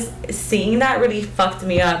 that just seeing that really fucked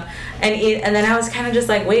me up. And then I was kind of just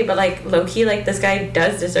like, wait, but like low-key, like this guy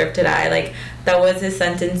does deserve to die. Like that was his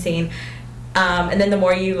sentencing. And then the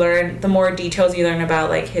more you learn, the more details you learn about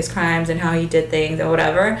like his crimes and how he did things and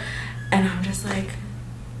whatever. And I'm just like,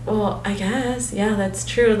 well, I guess, yeah, that's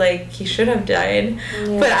true. Like, he should have died.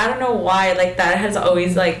 Yeah. But I don't know why, like, that has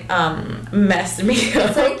always, like, messed me up.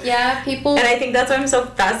 It's like, yeah, people... And I think that's why I'm so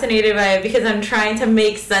fascinated by it, because I'm trying to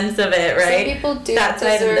make sense of it, right? Some people do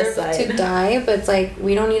deserve to die, but it's like,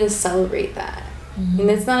 we don't need to celebrate that. And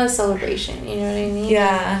it's not a celebration, you know what I mean?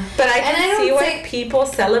 Yeah. But I can see why people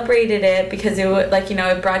celebrated it, because it would, like, you know,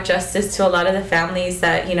 it brought justice to a lot of the families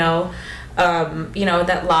that, you know,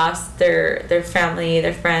 that lost their family,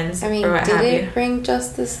 their friends, I mean, or what have you. did it bring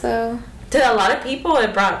justice, though? To a lot of people,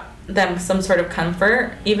 it brought them some sort of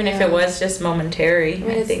comfort, even if it was just momentary. I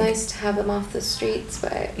mean, it's nice to have them off the streets,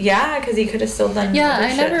 but... Yeah, because he could have still done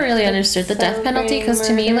I never really understood the death penalty, because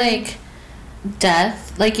to me, like,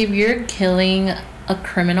 death, like, if you're killing a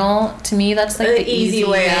criminal, to me that's like the easy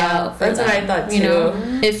way out. That's what I thought too. You know,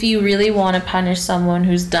 if you really want to punish someone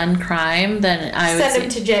who's done crime, then I would send him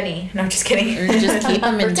to Jenny. No, I'm just kidding. Or just keep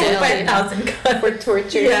him in jail. For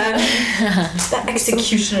torture. Yeah. The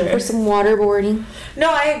executioner. Or some waterboarding. No,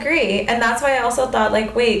 I agree, and that's why I also thought,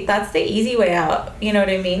 like, wait, that's the easy way out. You know what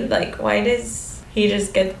I mean? Like, why does he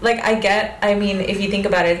just get, like, I mean, if you think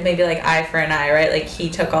about it, it's maybe like eye for an eye, right? Like, he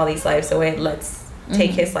took all these lives away, let's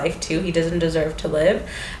take his life too. He doesn't deserve to live.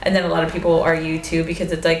 And then a lot of people argue too,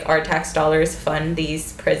 because it's like our tax dollars fund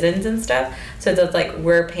these prisons and stuff, so it's like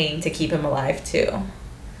we're paying to keep him alive too,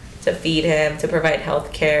 to feed him, to provide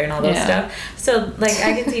health care and all those stuff. So like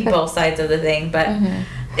I can see both sides of the thing, but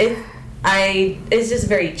it's just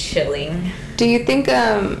very chilling. Do you think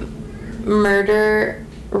murderers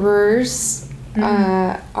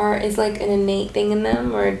is like an innate thing in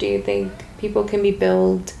them, or do you think people can be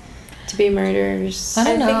built to be murderers? I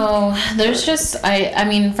don't know. There's just I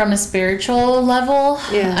mean, from a spiritual level,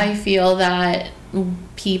 I feel that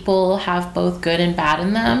people have both good and bad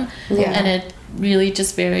in them, and it really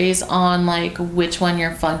just varies on like which one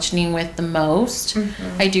you're functioning with the most.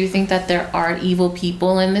 I do think that there are evil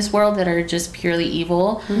people in this world that are just purely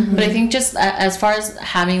evil, but I think just as far as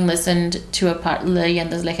having listened to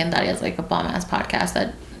Leyendas Legendarias, like a bomb ass podcast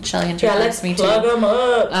that Shelly introduced me to. Plug them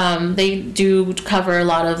up. They do cover a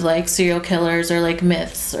lot of like serial killers or like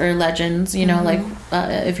myths or legends, you know, like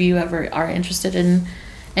if you ever are interested in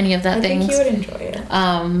any of that I think you would enjoy it.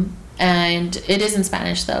 And it is in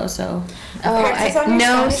Spanish though, so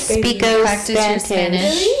no speako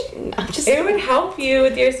Spanish. Really? It would help you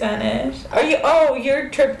with your Spanish. Are you? Oh, your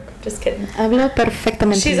trip. Just kidding. Hablo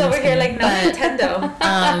perfectamente. She's over here like, no, Nintendo.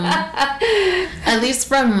 At least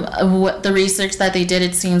from what the research that they did,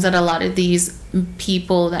 it seems that a lot of these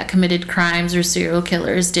people that committed crimes or serial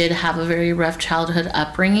killers did have a very rough childhood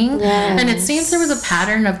upbringing. And it seems there was a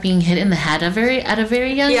pattern of being hit in the head at a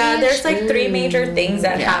very young age. There's like 3 major things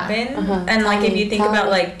that happen. And like if you think about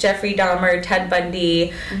like Jeffrey Dahmer, Ted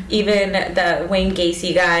Bundy, even the Wayne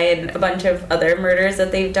Gacy guy, and a bunch of other murders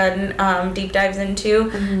that they've done deep dives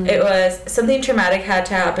into, it was something traumatic had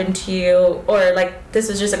to happen to you, or like this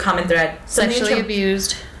was just a common thread. Sexually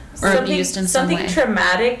abused. Or abused in some way. Something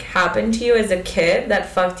traumatic happened to you as a kid that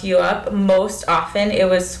fucked you up. Most often it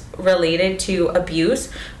was related to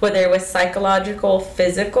abuse, whether it was psychological,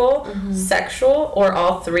 physical, sexual, or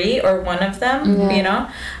all 3, or one of them, you know?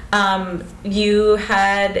 You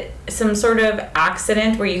had some sort of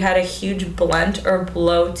accident where you had a huge blunt or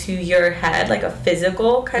blow to your head, like a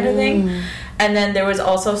physical kind of thing. And then there was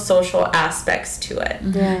also social aspects to it,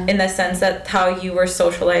 in the sense that how you were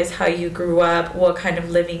socialized, how you grew up, what kind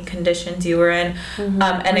of living conditions you were in,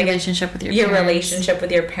 and relationship with your relationship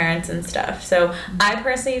with your parents and stuff. So I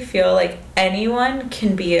personally feel like anyone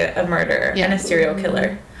can be a murderer and a serial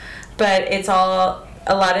killer, but it's all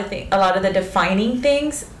a lot of the defining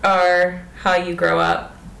things are how you grow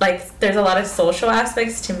up. Like there's a lot of social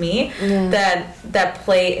aspects to me that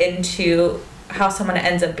play into how someone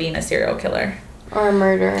ends up being a serial killer or a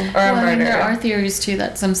murderer. I mean, there are theories too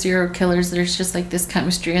that some serial killers, there's just like this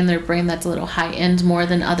chemistry in their brain that's a little high end more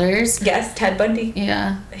than others. Yes, Ted Bundy.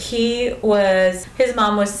 Yeah, his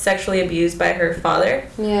mom was sexually abused by her father.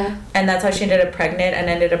 And that's how she ended up pregnant and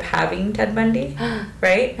ended up having Ted Bundy.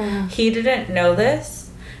 Right? He didn't know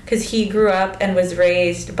this because he grew up and was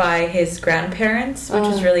raised by his grandparents, which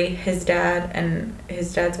was really his dad and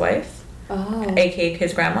his dad's wife, aka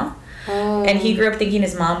his grandma. And he grew up thinking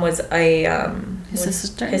his mom was his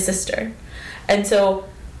sister. And so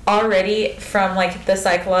already from like the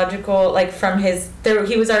psychological, like from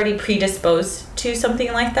he was already predisposed to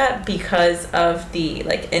something like that because of the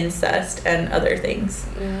like incest and other things.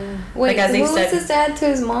 Wait, like, as who was his dad to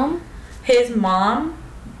his mom? His mom,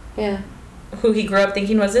 who he grew up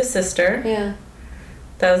thinking was his sister,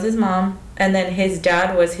 that was his mom, and then his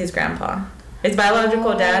dad was his grandpa. His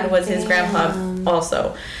biological dad was his grandpa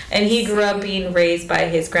also. And he grew up being raised by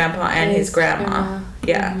his grandpa and his grandma.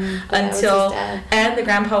 Yeah. Until, and the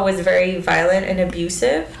grandpa was very violent and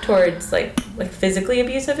abusive towards, like physically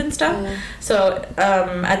abusive and stuff. So,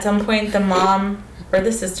 at some point, the mom or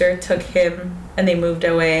the sister took him and they moved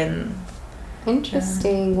away. And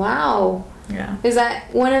interesting. Wow. Yeah. Is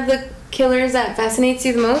that one of the killers that fascinates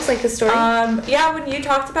you the most, like the story? Yeah, when you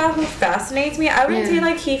talked about who fascinates me, I wouldn't say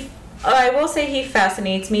like I will say he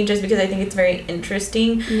fascinates me just because I think it's very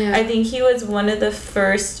interesting. Yeah. I think he was one of the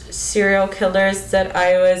first serial killers that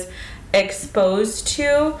I was exposed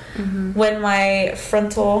to when my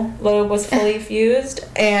frontal lobe was fully fused,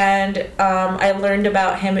 and I learned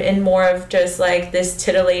about him in more of just like this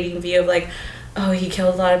titillating view of like, oh, he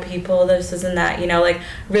killed a lot of people, this and that, you know, like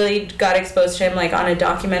really got exposed to him like on a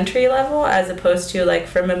documentary level as opposed to like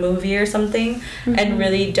from a movie or something, and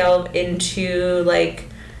really delve into like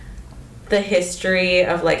the history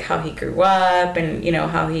of like how he grew up and, you know,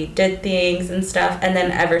 how he did things and stuff. And then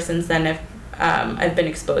ever since then I've been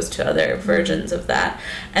exposed to other versions of that.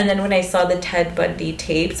 And then when I saw the Ted Bundy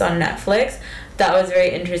tapes on Netflix, that was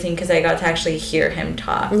very interesting because I got to actually hear him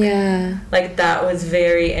talk. Yeah. Like that was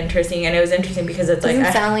very interesting, and it was interesting because it's like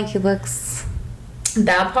doesn't sound like he looks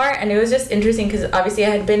that part, and it was just interesting because obviously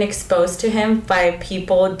I had been exposed to him by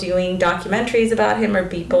people doing documentaries about him or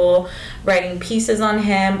people writing pieces on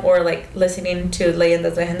him or like listening to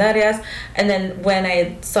Leyendas Legendarias, and then when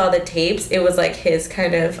I saw the tapes it was like his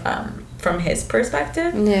kind of from his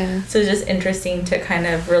perspective. Yeah. So it's just interesting to kind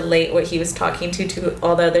of relate what he was talking to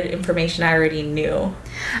all the other information I already knew.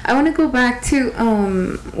 I want to go back to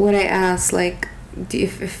what I asked, like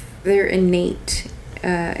if they're innate,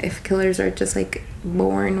 if killers are just like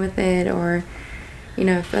born with it, or you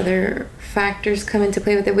know, if other factors come into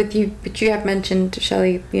play with it. With you, but you have mentioned,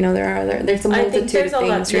 Shelley, you know, there's a multitude of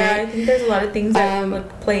things, right? Yeah, I think there's a lot of things that would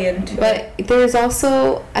play into it. But there's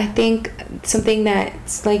also, I think, something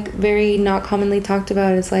that's like very not commonly talked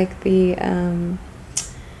about is like the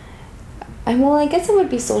well, I guess it would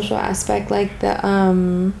be social aspect, like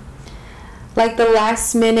the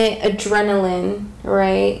last minute adrenaline,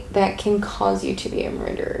 right, that can cause you to be a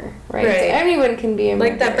murderer, right? So everyone can be a murderer.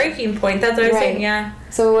 Like that breaking point, that's what I was saying, yeah.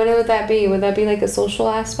 So what would that be? Would that be like a social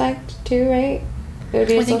aspect too, right? I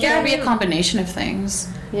think it would be a combination of things.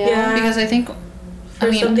 Yeah. Because I think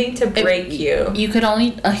something to break you.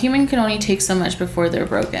 A human can only take so much before they're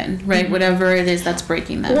broken, right? Whatever it is that's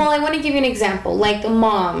breaking them. Well, I want to give you an example. Like a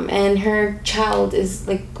mom and her child is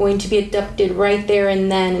like going to be abducted right there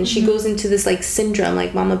and then, and she goes into this like syndrome,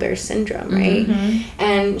 like mama bear syndrome, right?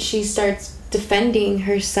 And she starts defending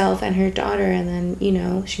herself and her daughter, and then, you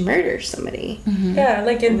know, she murders somebody. Yeah,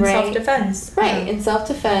 like in self-defense. Right, in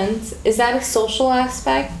self-defense. Is that a social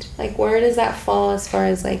aspect? Like, where does that fall as far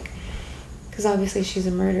as like, because obviously she's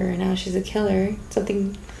a murderer and now she's a killer,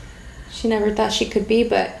 something she never thought she could be.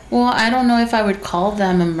 But well, I don't know if I would call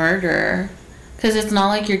them a murderer, because it's not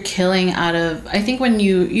like you're killing out of, I think when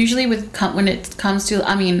it comes to,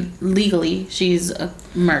 I mean, legally she's a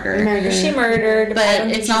murderer. She murdered, but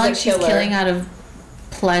it's not like she's killing out of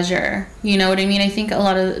pleasure, you know what I mean? I think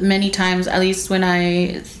many times, at least when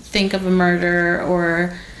I think of a murderer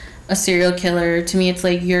or a serial killer, to me it's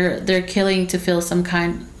like they're killing to fulfill some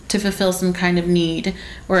kind of need,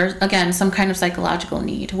 or again, some kind of psychological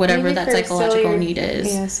need, whatever maybe that psychological need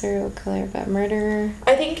is. Yeah, serial killer, but murderer,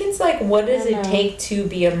 I think it's like, what does it take to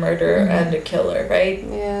be a murderer and a killer, right?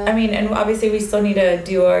 Yeah. I mean, and obviously we still need to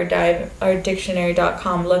do our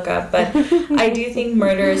dictionary.com lookup, but I do think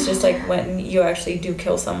murder is just like when you actually do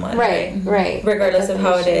kill someone. Right. Regardless of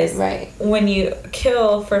how it is. Right. When you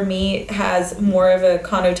kill, for me, has more of a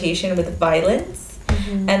connotation with violence.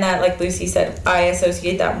 And that, like Lucy said, I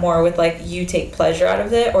associate that more with like you take pleasure out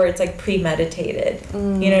of it, or it's like premeditated.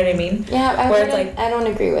 You know what I mean? Yeah, I don't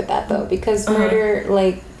agree with that though, because murder,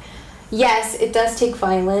 like, yes, it does take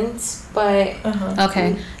violence, but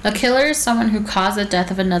okay, a killer is someone who caused the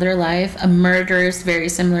death of another life. A murderer is very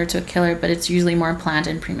similar to a killer, but it's usually more planned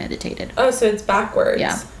and premeditated. Oh, so it's backwards.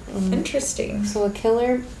 Yeah. Interesting. So a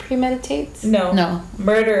killer premeditates? No.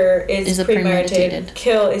 Murder is premeditated.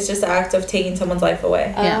 Kill is just the act of taking someone's life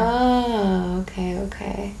away. Yeah. Oh,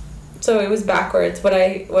 okay. So it was backwards. For me,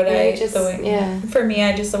 I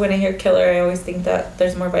just, when I hear killer, I always think that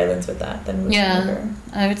there's more violence with that than with murder.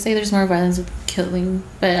 I would say there's more violence with killing,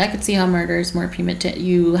 but I could see how murder is more premeditated.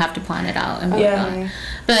 You have to plan it out and whatnot.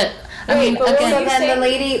 But I mean, again, so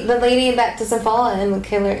then the lady that doesn't fall in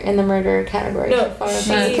the murder category. No, she's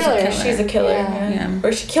a killer. She's a killer. Yeah.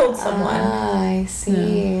 Or she killed someone. Ah, I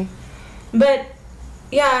see. Yeah. But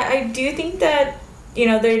yeah, I do think that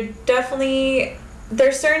there's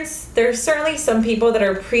certainly some people that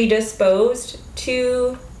are predisposed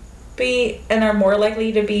to be and are more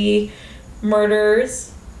likely to be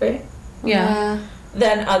murderers, right? Yeah.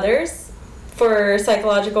 Than others for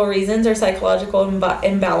psychological reasons or psychological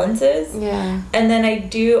imbalances. Yeah. And then I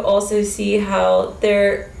do also see how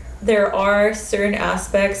there are certain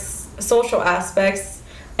aspects, social aspects,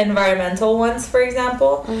 environmental ones, for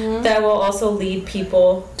example, that will also lead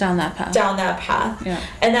people down that path. Yeah.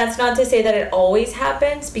 And that's not to say that it always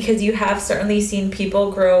happens, because you have certainly seen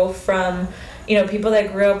people grow from, people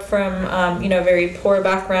that grew up from, very poor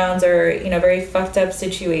backgrounds or, very fucked up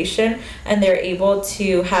situation, and they're able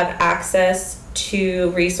to have access to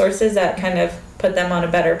resources that kind of put them on a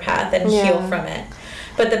better path and heal from it.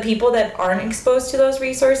 But the people that aren't exposed to those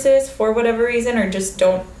resources for whatever reason, or just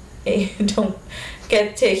don't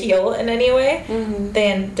get to heal in any way,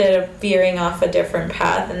 they ended up veering off a different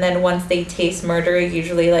path. And then once they taste murder,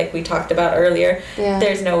 usually, like we talked about earlier,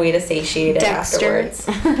 there's no way to satiate it afterwards.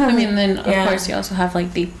 I mean, then of course you also have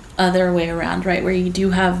like the other way around, right, where you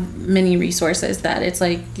do have many resources that it's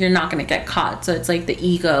like you're not going to get caught, so it's like the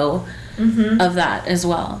ego of that as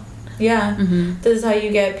well. This is how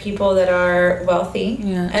you get people that are wealthy,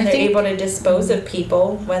 and they're able to dispose of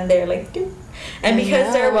people when they're like, and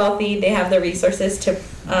because they're wealthy, they have the resources to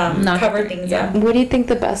cover things up. What do you think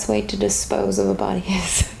the best way to dispose of a body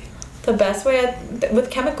is? The best way with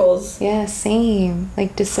chemicals. Yeah, same.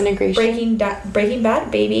 Like disintegration. Breaking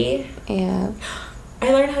Bad, baby. Yeah.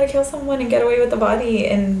 I learned how to kill someone and get away with the body,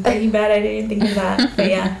 and Breaking Bad, I didn't think of that. But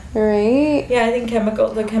yeah. Right? Yeah, I think the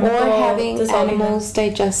chemical. Or having animals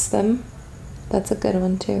digest them. That's a good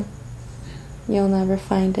one too. You'll never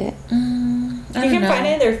find it. You can find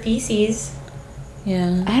it in their feces.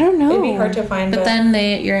 Yeah. I don't know. It'd be hard to find. But then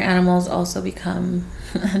your animals also become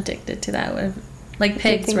addicted to that. Like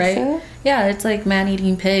pigs, right? So? Yeah, it's like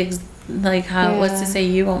man-eating pigs. Like what's to say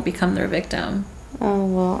you won't become their victim? Oh,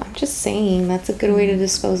 well, I'm just saying that's a good way to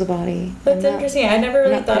dispose a body. That's interesting. I never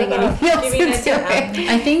really thought about giving it to them.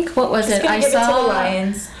 I think, what was it? I saw it to the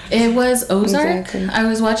lions. It was Ozark. Exactly. I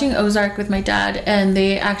was watching Ozark with my dad, and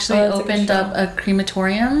they actually opened up a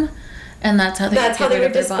crematorium, and that's how they were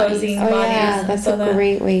disposing bodies. Oh, yeah, that's a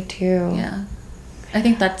great way too. Yeah. I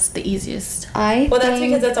think that's the easiest. That's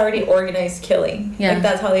because that's already organized killing. Yeah. Like,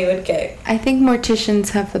 that's how they would get. I think morticians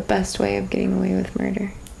have the best way of getting away with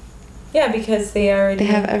murder. Yeah, because they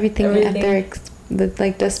have everything at their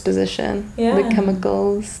like disposition. Yeah. The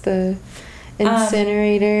chemicals, the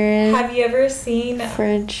incinerator. Have you ever seen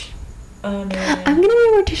fridge? Oh no. I'm gonna be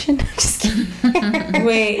a mortician. Just kidding.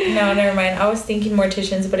 Wait, no, never mind. I was thinking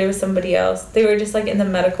morticians, but it was somebody else. They were just like in the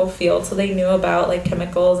medical field, so they knew about like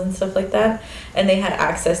chemicals and stuff like that, and they had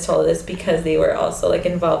access to all this because they were also like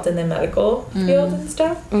involved in the medical field and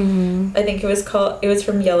stuff. I think it was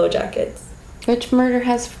from Yellow Jackets. Which murder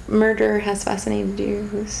has fascinated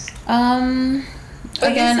you? Again,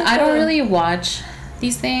 I don't really watch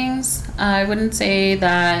these things. I wouldn't say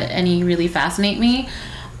that any really fascinate me,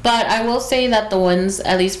 but I will say that the ones,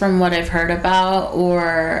 at least from what I've heard about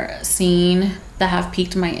or seen, that have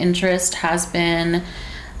piqued my interest has been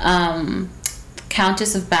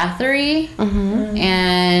Countess of Bathory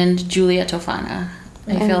and Julia Tofana.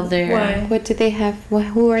 I feel they're... Why? What do they have?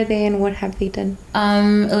 Who are they and what have they done?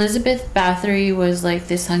 Elizabeth Bathory was like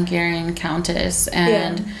this Hungarian countess,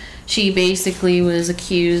 and she basically was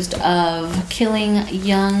accused of killing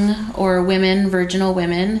young or virginal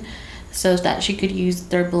women, so that she could use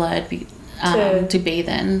their blood to bathe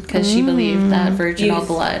in, because she believed that virginal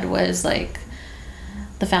blood was like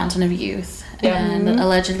the fountain of youth. And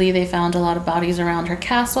allegedly they found a lot of bodies around her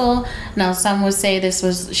castle. Now some would say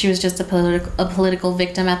she was just a political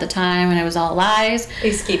victim at the time and it was all lies.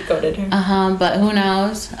 They scapegoated her. But who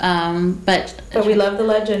knows? But we love the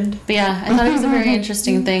legend. But yeah, I thought it was a very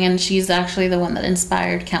interesting thing, and she's actually the one that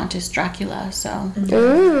inspired Countess Dracula. So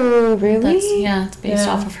ooh, really? It's based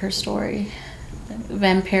off of her story.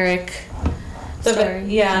 Vampiric story.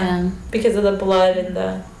 Because of the blood and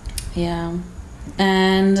the... Yeah.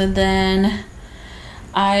 And then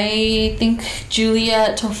I think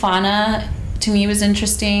Julia Tofana, to me, was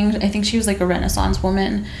interesting. I think she was like a Renaissance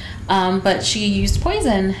woman. But she used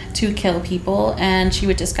poison to kill people, and she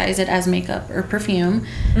would disguise it as makeup or perfume.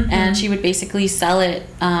 And she would basically sell it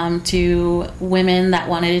to women that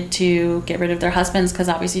wanted to get rid of their husbands, because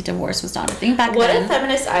obviously divorce was not a thing back then. What a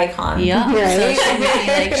feminist icon. Yeah. Right. So she would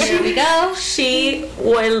be like, here we go. She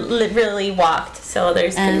literally walked So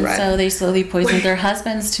others can run. So they slowly poisoned their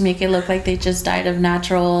husbands to make it look like they just died of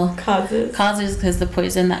natural causes because the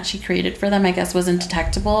poison that she created for them, I guess, wasn't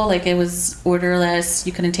detectable. Like, it was odorless.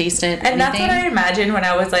 You couldn't taste it. And that's what I imagined when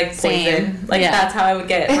I was like poisoned. Like, that's how I would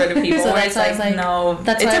get rid of people. So that's why I was like, no,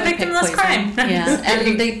 it's a victimless crime. Yeah.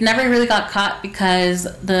 And they never really got caught because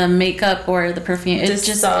the makeup or the perfume,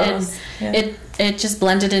 it just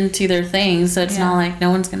blended into their things. So it's not like no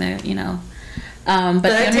one's gonna, but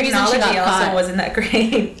the only reason she got caught wasn't that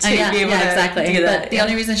great to be able to do that. But the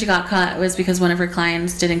only reason she got caught was because one of her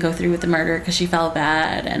clients didn't go through with the murder because she felt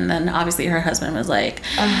bad, and then obviously her husband was like,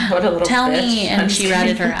 "What a little tell bitch." me," and she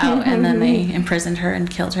ratted her out, and then they imprisoned her and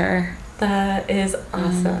killed her. That is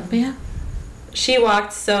awesome. But yeah. She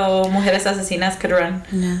walked so mujeres asesinas could run.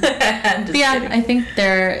 Yeah, I think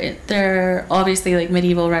they're obviously like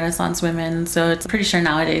medieval Renaissance women, so it's pretty sure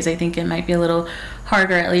nowadays I think it might be a little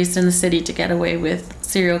harder, at least in the city, to get away with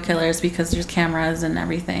serial killers because there's cameras and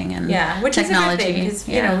everything and which technology. Is a good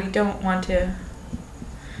thing because we don't want to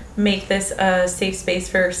make this a safe space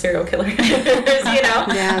for serial killers.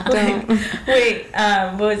 Yeah, don't. Wait,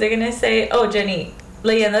 what was I gonna say? Oh, Jenny,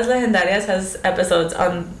 Leyendas Legendarias has episodes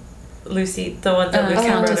on Lucy, the ones that Lucy wrote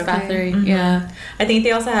Countess about. Bathory. Mm-hmm. Yeah, I think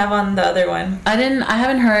they also have on the other one. I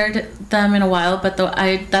haven't heard them in a while, but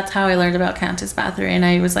that's how I learned about Countess Bathory, and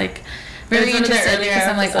I was like very interested because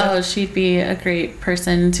I'm like, oh, she'd be a great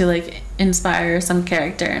person to like inspire some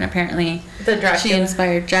character, and apparently she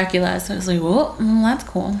inspired Dracula. So I was like, well, that's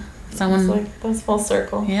cool. That's full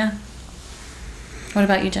circle. Yeah. What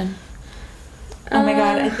about you, Jen? Oh my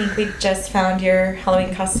god, I think we just found your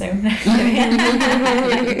Halloween costume.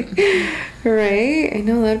 Right? I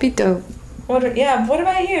know, that'd be dope. What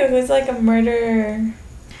about you? Who's like a murderer?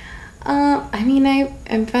 I mean,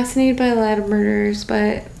 I'm fascinated by a lot of murders,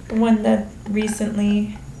 but... One that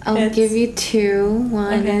recently... I'll give you two.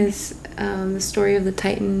 One is the story of the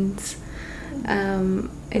Titans. I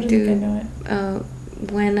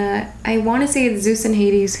want to say it's Zeus and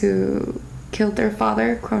Hades who killed their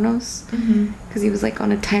father, Kronos, because he was like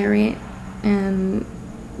on a tyrant, and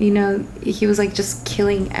he was like just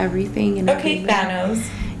killing everything and everything. Thanos.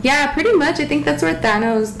 Yeah, pretty much. I think that's where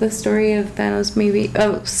the story of Thanos maybe,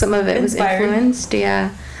 some of it was influenced.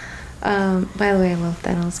 Yeah. By the way, I love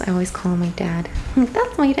Thanos. I always call him my dad.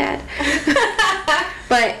 That's my dad.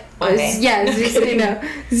 But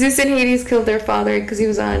Zeus and Hades killed their father because he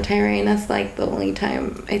was on a tyrant. That's like the only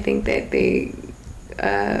time I think that they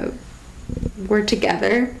were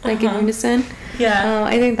together, like in unison. Yeah.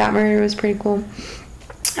 I think that murder was pretty cool.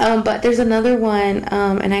 But there's another one,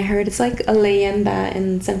 and I heard it's like a leyenda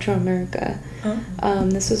in Central America.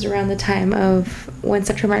 This was around the time of when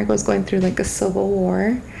Central America was going through like a civil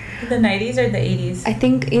war. The 90s or the 80s? I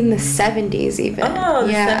think in the 70s even. Oh,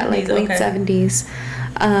 the 70s, like late 70s.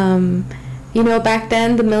 Back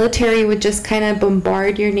then the military would just kind of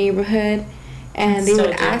bombard your neighborhood, and they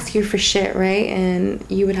would ask you for shit, right? And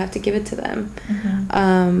you would have to give it to them.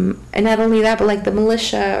 And not only that, but like the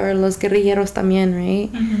militia or los guerrilleros también,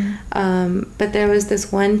 right? But there was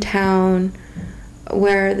this one town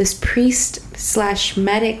where this priest /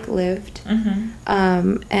 medic lived, and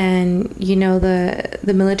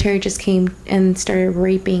the military just came and started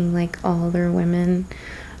raping like all their women.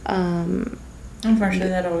 Unfortunately,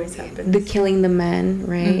 that always happens. Killing the men,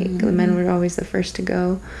 right? The men were always the first to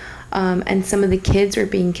go. And some of the kids were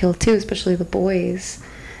being killed too, especially the boys.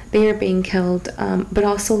 They were being killed, but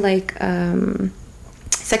also like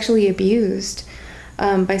sexually abused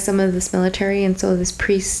by some of this military. And so this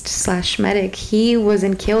priest / medic, he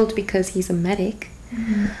wasn't killed because he's a medic.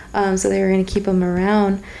 So they were going to keep him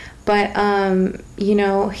around. But,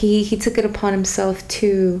 he took it upon himself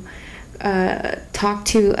to talk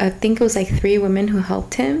to, I think it was like 3 women who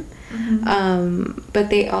helped him. But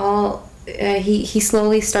they all... he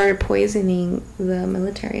slowly started poisoning the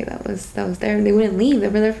military that was there. They wouldn't leave. They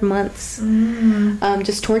were there for months,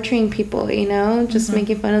 just torturing people, just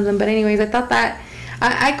making fun of them. But anyways, I thought that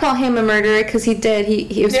I call him a murderer because he did.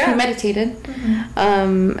 He was premeditated,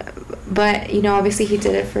 but obviously he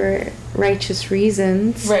did it for righteous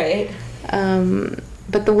reasons, right?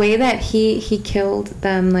 But the way that he killed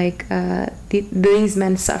them, like these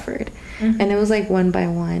men suffered. And it was like one by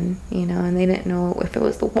one, and they didn't know if it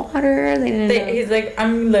was the water. They didn't know. He's like,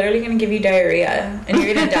 I'm literally going to give you diarrhea, and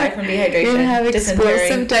you're going to die from dehydration. You're going to have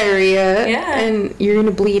explosive diarrhea, and you're going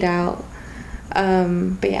to bleed out.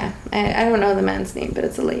 But yeah, I don't know the man's name, but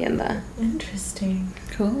it's a leyenda. Interesting.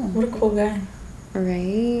 Cool. What a cool guy.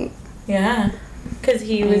 Right? Yeah. Because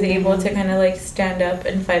he was able to kind of like stand up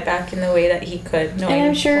and fight back in the way that he could. And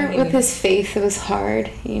I'm sure with his faith, it was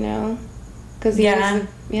hard, Because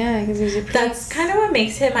because he's a priest. That's kind of what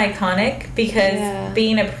makes him iconic, because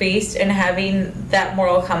being a priest and having that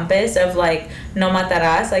moral compass of like no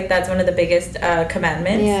matarás, like that's one of the biggest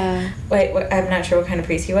commandments. Yeah. Wait, I'm not sure what kind of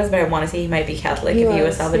priest he was, but I want to say he might be Catholic if he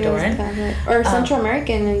was Salvadoran. Or Central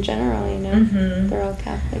American in general, you know. Mm-hmm. They're all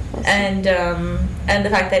Catholic. And the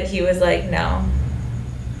fact that he was like, no.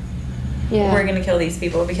 Yeah. We're gonna kill these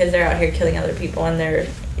people because they're out here killing other people and they're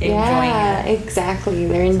enjoying it. Exactly.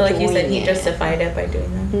 They're enjoying it. So like you said, he justified it by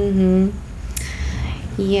doing that. Mm-hmm.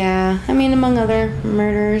 Yeah. I mean, among other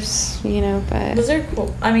murders, you know, but... Those are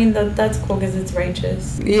cool. I mean, that's cool because it's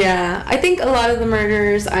righteous. Yeah. I think a lot of the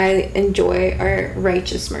murders I enjoy are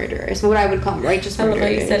righteous murders. What I would call righteous murders. I love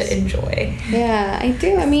how you said enjoy. Yeah, I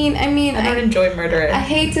do. I mean, I don't enjoy murder. I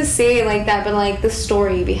hate to say it like that, but like the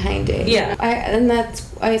story behind it. Yeah. And that's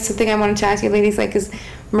something I wanted to ask you ladies, like, is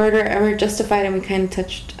murder ever justified? And we kind of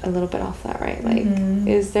touched a little bit off that, right? Like,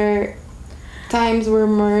 is there times where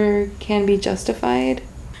murder can be justified?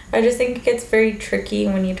 I just think it gets very tricky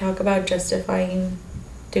when you talk about justifying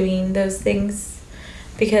doing those things,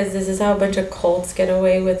 because this is how a bunch of cults get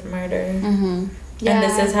away with murder. Mm-hmm. Yeah. And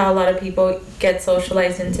this is how a lot of people get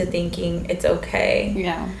socialized into thinking it's okay.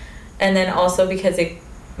 Yeah. And then also because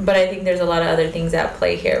but I think there's a lot of other things at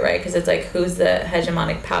play here, right? Because it's like, who's the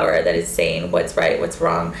hegemonic power that is saying what's right, what's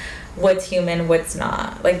wrong, what's human, what's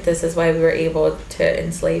not. Like, this is why we were able to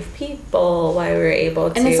enslave people, why we were able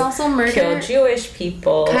to, and it's also murder, kill Jewish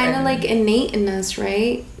people. Kind of like innate in us,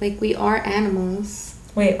 right? Like, we are animals.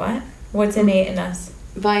 Wait, what? What's innate in us?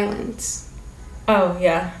 Violence. Oh,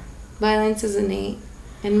 yeah. Violence is innate.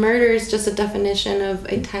 And murder is just a definition of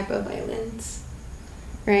a type of violence,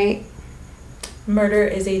 right? Murder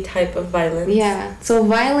is a type of violence. Yeah. So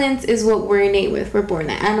violence is what we're innate with. We're born.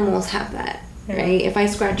 The animals have that, right? If I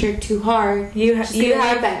scratch her too hard, you have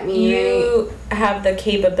the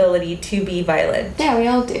capability to be violent. Yeah, we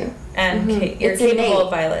all do. And you're capable of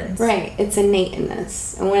violence. Right. It's innate in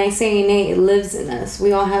us. And when I say innate, it lives in us.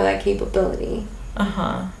 We all have that capability.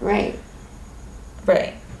 Right.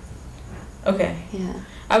 Right. Okay. Yeah.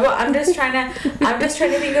 I'm just trying to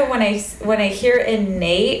think of when I hear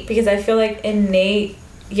innate, because I feel like innate,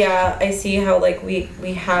 yeah, I see how like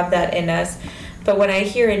we have that in us, but when I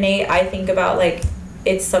hear innate, I think about like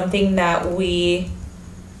it's something that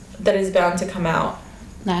is bound to come out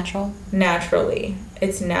naturally.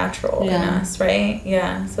 It's natural in us, right?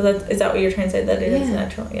 Yeah. So is that what you're trying to say, that it is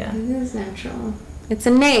natural? Yeah. It is natural. It's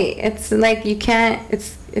innate. It's like you can't.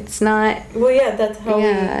 It's not. Well, yeah. That's how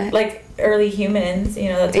we like. Early humans, you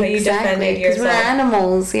know, that's why you defended yourself. Because we're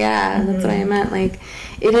animals, that's what I meant. Like,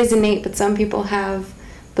 it is innate, but some people have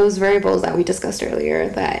those variables that we discussed earlier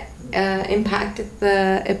that impact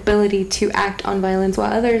the ability to act on violence,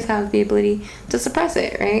 while others have the ability to suppress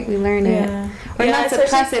it, right? We learn it. Or not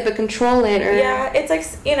suppress it, but control it. Or it's like,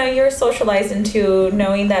 you know, you're socialized into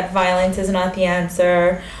knowing that violence is not the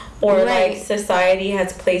answer, or like society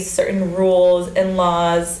has placed certain rules and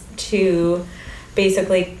laws to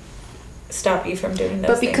basically stop you from doing those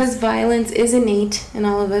But because violence is innate in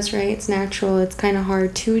all of us, right? It's natural. It's kind of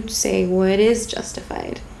hard to say what is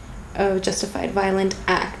justified. A justified violent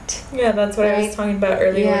act. Yeah, that's what I was talking about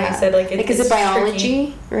earlier when I said like is it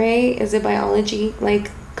biology, right? Is it biology like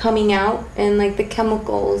coming out and like the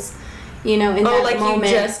chemicals, you know, in that moment?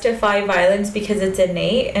 You justify violence because it's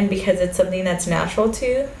innate and because it's something that's natural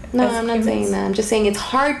to? No, I'm not saying that. I'm just saying it's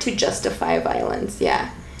hard to justify violence.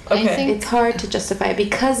 Yeah. Okay. I think it's hard to justify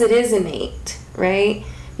because it is innate, right?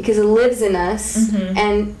 Because it lives in us,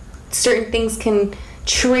 and certain things can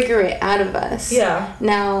trigger it out of us. Yeah.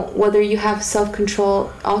 Now, whether you have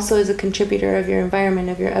self-control also is a contributor of your environment,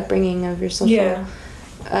 of your upbringing, of your social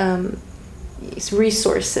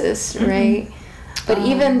resources, right? But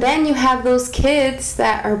even then, you have those kids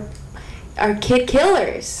that are kid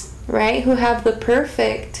killers, right? Who have the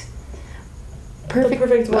perfect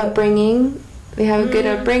upbringing. They have a good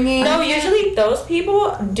upbringing. No, usually those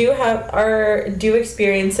people do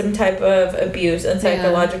experience some type of abuse and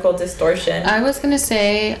psychological distortion. I was gonna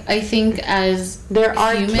say, I think as there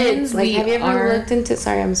are humans, kids. Like, have you ever looked into?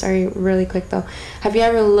 I'm sorry, really quick though. Have you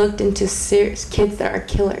ever looked into kids that are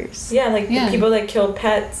killers? Yeah, like the people that kill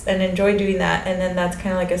pets and enjoy doing that, and then that's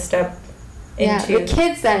kind of like a step. Into the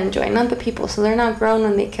kids that enjoy, not the people. So they're not grown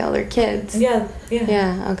when they kill. They're kids. Yeah.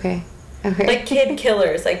 Okay. Like kid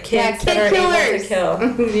killers, like kids that are able to kill.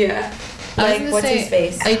 Yeah. Like, what's his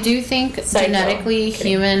face? I do think genetically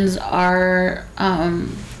humans are,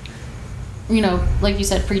 you know, like you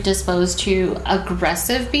said, predisposed to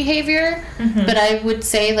aggressive behavior. But I would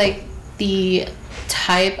say, like, the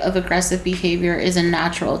type of aggressive behavior is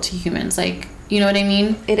unnatural to humans. Like, You know what I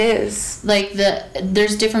mean? It is. Like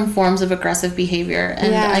there's different forms of aggressive behavior,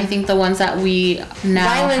 and I think the ones that we now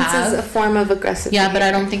violence is a form of aggressive behavior. but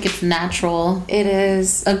I don't think it's natural. It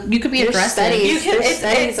is. You could be aggressive.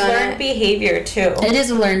 It's learned behavior too. It is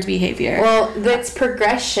a learned behavior. Well, that's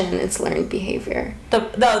progression. It's learned behavior.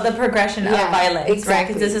 The progression of violence, exactly. right?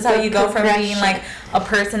 Because this is how you go from being like a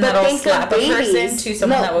person that'll slap a person to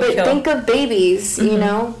someone that will kill. But think of babies. You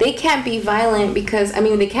know, they can't be violent because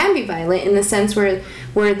they can be violent in the sense where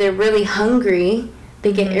they're really hungry,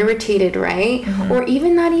 they get irritated, right? Or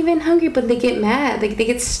even not even hungry, but they get mad, like they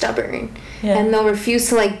get stubborn, and they'll refuse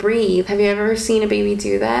to like breathe. Have you ever seen a baby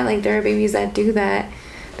do that? Like there are babies that do that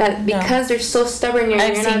because they're so stubborn.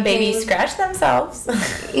 I've seen babies scratch themselves.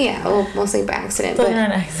 Yeah, well, mostly by accident. But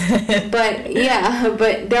an accident.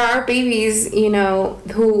 But there are babies,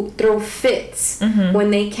 who throw fits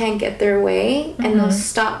when they can't get their way, and they'll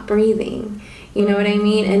stop breathing. You know what I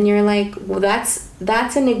mean? And you're like, well, that's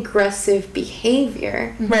an aggressive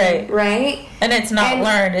behavior. Right? And it's not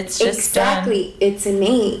learned. It's just exactly. It's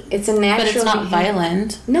innate. It's a natural. But it's not behavior.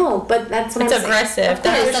 Violent. No, but that's what it's I'm aggressive. saying.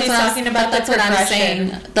 That's what she's talking about. That's what I'm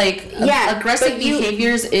saying. Like, aggressive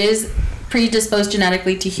behaviors is predisposed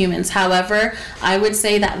genetically to humans. However, I would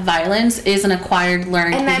say that violence is an acquired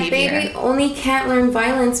learned behavior. And that baby only can't learn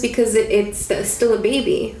violence because it's still a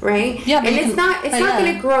baby, right? Yeah, and it's not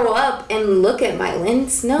going to grow up and look at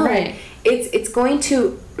violence. No. Right. It's going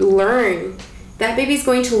to learn. That baby's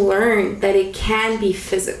going to learn that it can be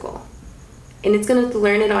physical. And it's going to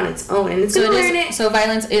learn it on its own. And it's going to learn it. So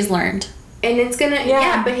violence is learned. And it's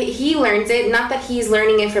gonna, but he learns it, not that he's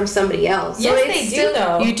learning it from somebody else. Yes, so they do,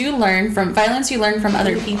 though. You do learn from violence, you learn from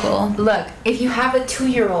other people. Look, if you have a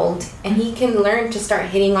 2-year-old and he can learn to start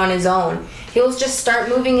hitting on his own, he'll just start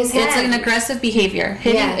moving his hand. It's an aggressive behavior.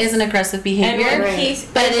 Hitting is an aggressive behavior,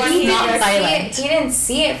 but it's not violent. He didn't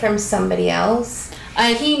see it from somebody else.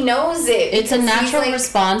 He knows it. It's a natural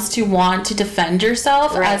response to want to defend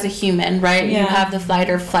yourself as a human, right? Yeah. You have the fight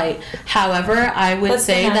or flight. However, I would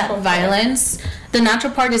say that violence, the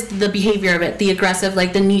natural part is the behavior of it, the aggressive,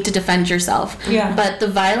 like the need to defend yourself. Yeah. But the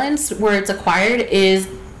violence where it's acquired is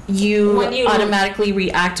you automatically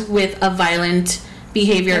react with a violent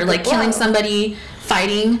behavior, like killing somebody,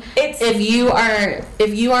 fighting. If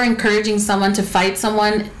you are encouraging someone to fight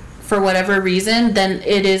someone for whatever reason, then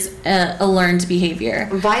it is a learned behavior.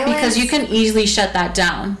 Violence. Because you can easily shut that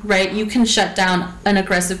down, right? You can shut down an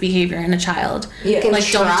aggressive behavior in a child. You can don't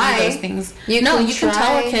do those things. You can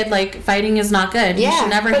tell a kid, like, fighting is not good. You should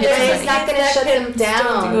never hit somebody. It's not going to shut them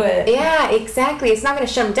down. Do it. Yeah, exactly. It's not going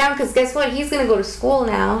to shut them down because guess what? He's going to go to school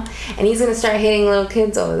now and he's going to start hitting little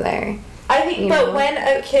kids over there. I think, but when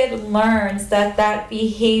a kid learns that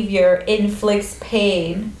behavior inflicts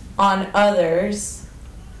pain on others,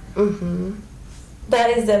 that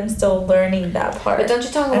is them still learning that part. But don't you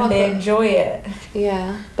talk about they enjoy it.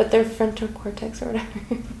 Yeah, but their frontal cortex or whatever.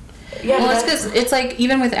 Yeah, well, it's because it's like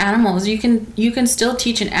even with animals, you can still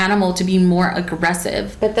teach an animal to be more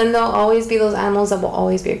aggressive. But then there'll always be those animals that will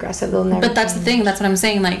always be aggressive. They'll never. But that's the thing. That's what I'm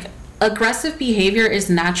saying. Like, aggressive behavior is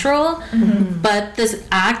natural, but this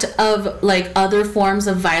act of like other forms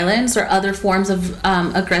of violence or other forms of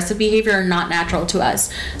aggressive behavior are not natural to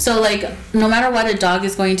us. So like no matter what, a dog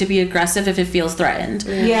is going to be aggressive if it feels threatened.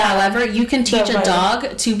 Yeah. However, you can teach a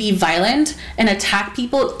dog to be violent and attack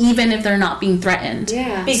people even if they're not being threatened.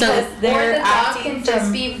 Yeah. Because the dog can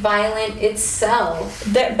just be violent itself.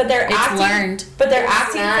 They're acting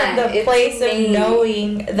from the place of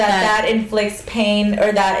knowing that inflicts pain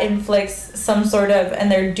or that inflicts some sort of, and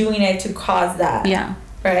they're doing it to cause that. Yeah.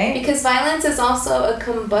 Right? Because violence is also a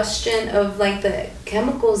combustion of like the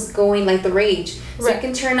chemicals going, like the rage. So it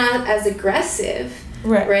can turn out as aggressive.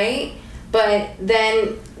 Right? But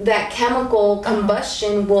then that chemical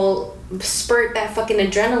combustion will spurt that fucking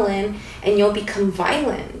adrenaline and you'll become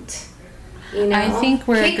violent. You know? I think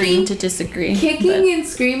we're agreeing to disagree. Kicking and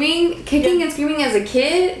screaming as a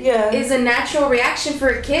kid is a natural reaction for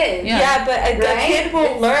a kid. Yeah, but a kid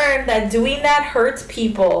will learn that doing that hurts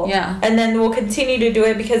people. Yeah. And then will continue to do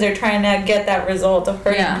it because they're trying to get that result of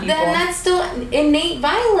hurting people. Then that's still innate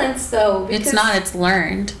violence though. It's not, it's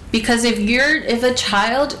learned. Because if a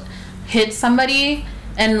child hits somebody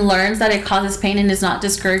and learns that it causes pain and is not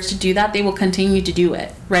discouraged to do that, they will continue to do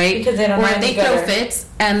it, right? Because they don't know any better. Or if they throw fits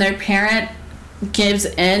and their parent gives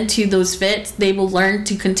in to those fits, they will learn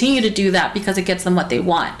to continue to do that because it gets them what they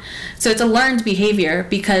want. So it's a learned behavior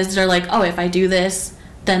because they're like, oh, if I do this,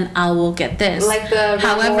 then I will get this. Like the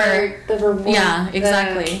reward. Yeah,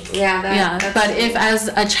 exactly. But if as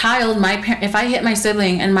a child, if I hit my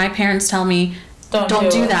sibling and my parents tell me,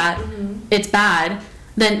 don't do that, it's bad,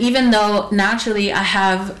 then even though naturally I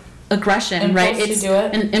have aggression, right? It's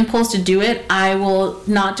an impulse to do it. I will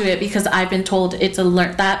not do it because I've been told it's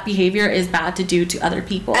that behavior is bad to do to other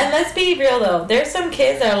people. And let's be real though, there's some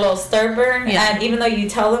kids that are a little stubborn, and even though you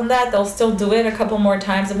tell them that, they'll still do it a couple more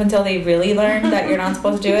times up until they really learn that you're not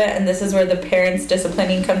supposed to do it. And this is where the parents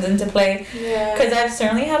disciplining comes into play. Because I've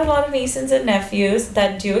certainly had a lot of nieces and nephews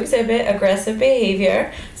that do exhibit aggressive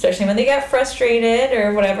behavior, especially when they get frustrated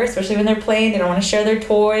or whatever, especially when they're playing, they don't want to share their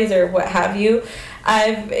toys or what have you.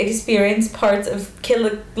 I've experienced parts of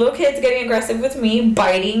little kids getting aggressive with me,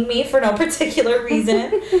 biting me for no particular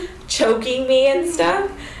reason, choking me and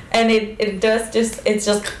stuff. And it's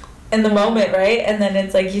just in the moment, right? And then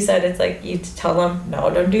it's like you said, it's like you tell them, no,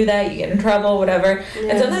 don't do that, you get in trouble, whatever.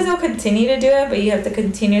 And sometimes they'll continue to do it, but you have to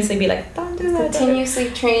continuously be like, don't do that.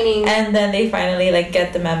 Continuously training. And then they finally like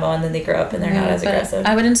get the memo, and then they grow up and they're not as aggressive.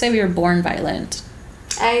 I wouldn't say we were born violent.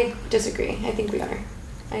 I disagree. I think we are.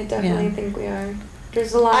 I definitely think we are.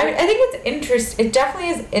 There's a lot. I think it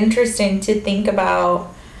definitely is interesting to think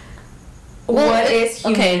about what is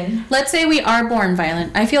human. Okay, let's say we are born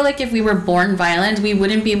violent. I feel like if we were born violent, we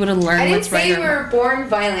wouldn't be able to learn what's right or wrong. I didn't say we were born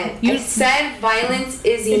violent. I said violence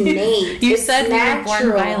is innate. You said we were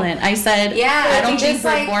born violent. I said I don't think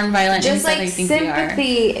we're born violent. Just like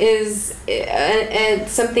sympathy is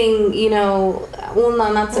something, you know. Well,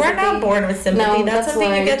 no, not sympathy. We're not born with sympathy. No, that's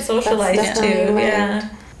something you get socialized to. Yeah.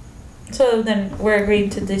 So then we're agreeing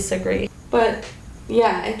to disagree. But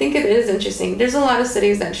yeah, I think it is interesting. There's a lot of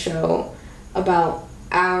studies that show about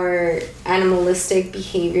our animalistic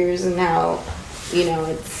behaviors and how, you know,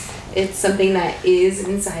 it's something that is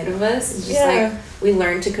inside of us. It's just like we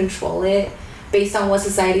learn to control it based on what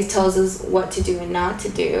society tells us what to do and not to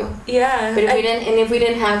do. Yeah. But if we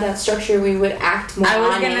didn't have that structure, we would act more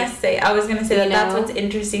on it. I was gonna say that that's what's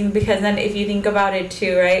interesting, because then if you think about it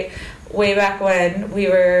too, right? Way back when we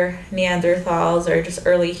were Neanderthals or just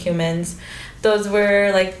early humans, those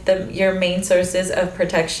were like your main sources of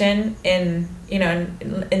protection in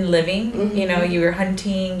living. Mm-hmm. You know, you were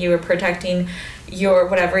hunting, you were protecting your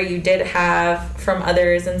whatever you did have from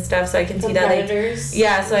others and stuff. So I can see that predators.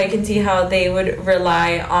 So I can see how they would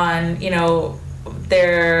rely on, you know,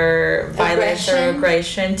 their violence or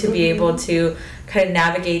aggression to be able to kind of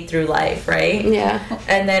navigate through life, right? Yeah.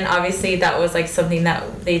 And then obviously that was like something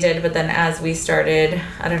that they did, but then as we started,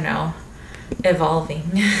 I don't know, evolving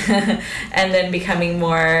and then becoming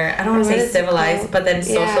more, I don't want to say civilized, but then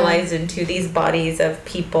socialized into these bodies of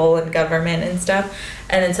people and government and stuff,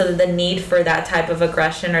 and then so the need for that type of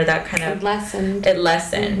aggression or that kind of it lessened.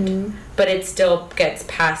 Mm-hmm. But it still gets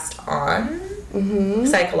passed on. Mm-hmm.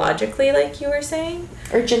 Psychologically, like you were saying,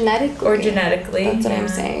 or genetically. That's what I'm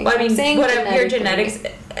saying. Well, I mean, what if your genetics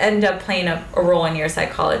end up playing a role in your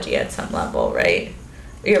psychology at some level, right?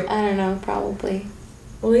 I don't know, probably.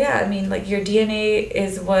 Well, yeah, I mean, like your DNA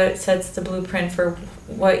is what sets the blueprint for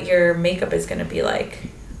what your makeup is going to be like,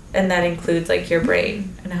 and that includes like your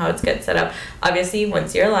brain and how it gets set up. Obviously,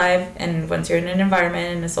 once you're alive and once you're in an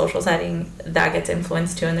environment, in a social setting, that gets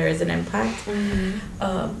influenced too, and there is an impact.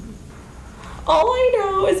 Mm-hmm. All I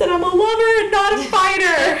know is that I'm a lover and not a fighter.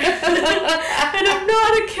 And I'm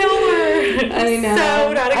not a killer. I know.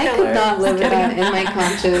 So not a killer. I could not live with that in my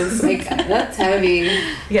conscience. Like, that's heavy.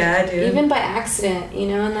 Yeah, dude. Even by accident, you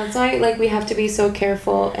know? And that's why, like, we have to be so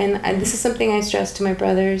careful. And this is something I stress to my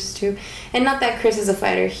brothers, too. And not that Chris is a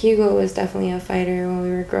fighter. Hugo was definitely a fighter when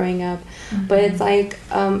we were growing up. Mm-hmm. But it's like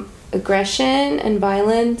aggression and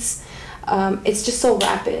violence, it's just so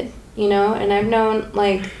rapid. You know, and I've known,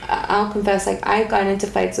 like, I'll confess, like, I've gotten into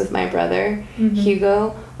fights with my brother,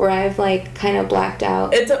 Hugo, where I've, like, kind of blacked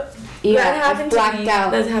out. I've blacked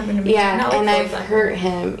out. That's happened to me. Yeah, and I've hurt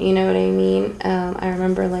him, you know what I mean? I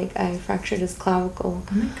remember, like, I fractured his clavicle.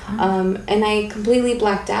 Oh my God. And I completely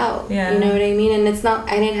blacked out. Yeah. You know what I mean? And it's not,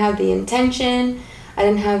 I didn't have the intention. I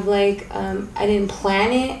didn't have, like, I didn't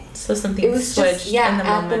plan it. So something it was switched just, in the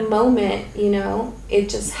moment. at the moment, you know, it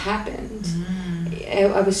just happened.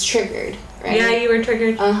 I was triggered, right? Yeah, you were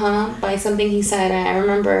triggered. By something he said. I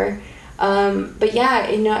remember. But yeah,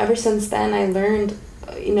 you know, ever since then I learned,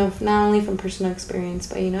 you know, not only from personal experience,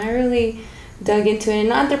 but, you know, I really dug into it.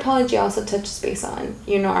 And anthropology also touches base on,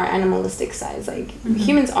 you know, our animalistic sides. Like,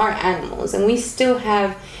 humans are animals, and we still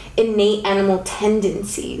have innate animal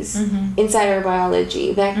tendencies inside our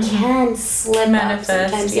biology that can slip manifest, up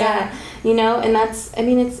sometimes. Yeah. You know, and that's, I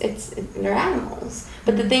mean, they're animals.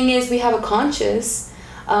 But the thing is, we have a conscious,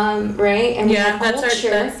 right? And we have culture.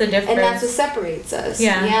 That's the difference. And that's what separates us.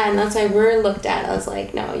 Yeah, and that's why we're looked at as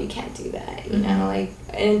like, no, you can't do that. You know, like,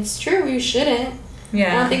 and it's true, you shouldn't.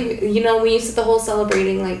 Yeah. I don't think, you know, when you said the whole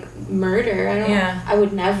celebrating, like, murder,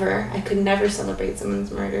 I could never celebrate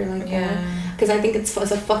someone's murder like that. because I think it's a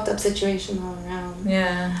fucked up situation all around.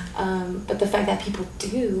 Yeah. But the fact that people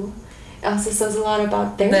do, it also says a lot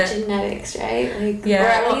about their genetics, right? Like, yeah. or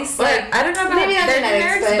at least like, I don't know about maybe not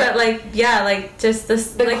their genetics, but like, yeah, like just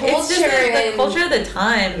this, the like culture, it's just the culture of the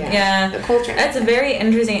time. Yeah. The culture. That's very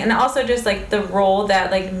interesting, and also just like the role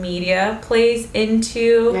that like media plays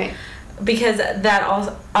into, right. because that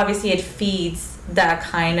also obviously it feeds that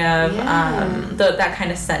kind of that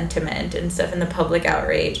kind of sentiment and stuff, and the public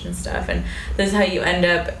outrage and stuff, and this is how you end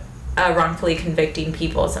up wrongfully convicting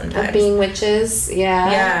people sometimes. Of being witches,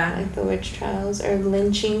 like the witch trials or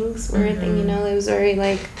lynchings were a thing. You know, it was very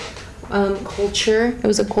like culture. It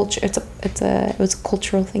was a culture. It was a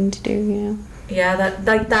cultural thing to do. You know. Yeah,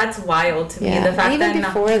 that's wild to me. The fact even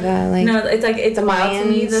that before that, like it's wild to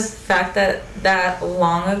me the fact that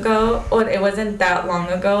long ago, or it wasn't that long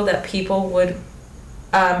ago that people would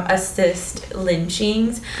assist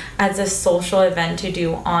lynchings as a social event to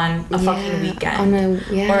do on a fucking weekend.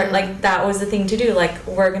 Or like that was the thing to do. Like,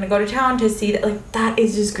 we're gonna go to town to see that. Like, that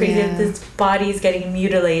is just crazy. That this body's getting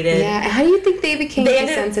mutilated. Yeah. How do you think they became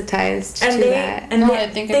desensitized to that? And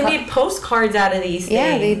they made postcards out of these things.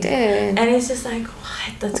 Yeah, they did. And it's just like,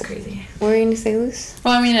 what? That's crazy. What were you gonna say, Luce?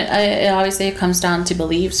 Well, I mean, it obviously it comes down to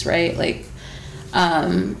beliefs, right? Like,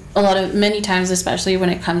 many times, especially when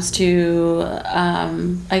it comes to,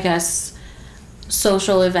 I guess,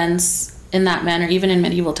 social events in that manner, even in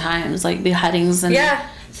medieval times, like beheadings and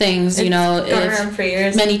things, you know, around for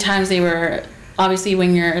years. Many times they were, obviously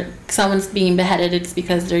when someone's being beheaded, it's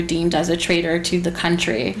because they're deemed as a traitor to the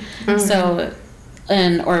country. So,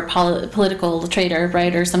 or political traitor,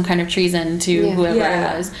 right, or some kind of treason to whoever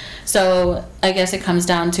it was. So I guess it comes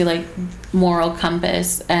down to like moral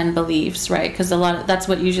compass and beliefs, right? Because that's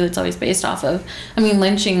what usually it's always based off of. I mean,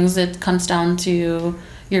 lynchings, it comes down to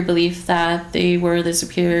your belief that they were the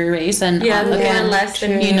superior race, and they were less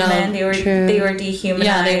than human. They were dehumanized.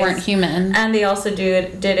 Yeah, they weren't human, and they also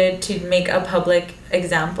did it to make a public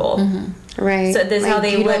example. Right. So this is how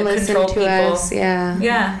they would control people. Us.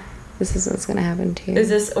 Yeah. This is what's gonna happen to you. Is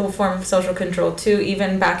this a form of social control too?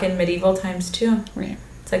 Even back in medieval times too. Right.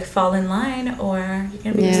 It's like fall in line, or you're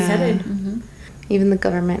gonna be beheaded. Even the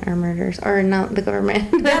government are murderers, or not the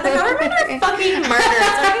government. Yeah, the government are fucking murderers.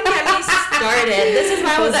 Don't even get me started. This is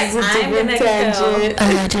why I was like, I'm gonna kill.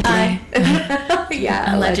 Allegedly.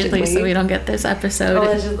 Allegedly, so we don't get this episode.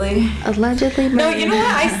 Allegedly. No, you know what?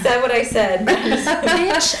 I said what I said.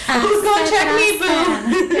 Bitch, who's gonna check me,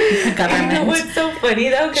 boo? Government. You know what's so funny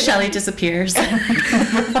though? Shelly disappears. You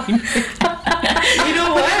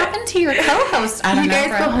know what happened to your co-host? I don't know. You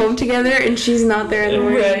guys go home together and she's not there in the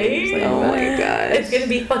morning. Right? Like, oh my god. It's gonna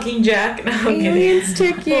be fucking Jack. No, aliens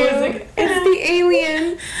took you. It's the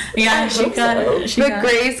alien. Yeah, she got. The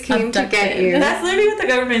Greys came to get you. And that's literally what the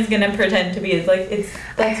government's gonna pretend to be. It's like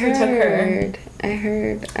that's who took her. I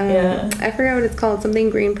heard. I forgot what it's called. Something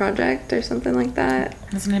Green Project or something like that.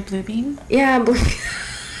 Isn't it Blue Beam? Yeah, Blue.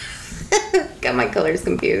 Got my colors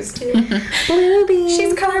confused. Blue Beam.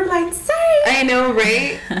 She's colorblind. Sorry. I know,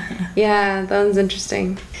 right? Yeah, that was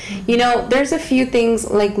interesting. You know, there's a few things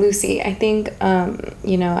like Lucy. I think,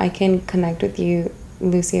 you know, I can connect with you,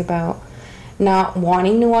 Lucy, about not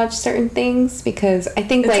wanting to watch certain things because I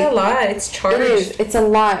think it's a lot. It's charged. It is. It's a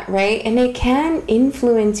lot, right? And it can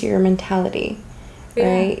influence your mentality,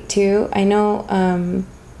 right? Too. I know.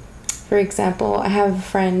 For example, I have a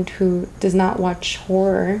friend who does not watch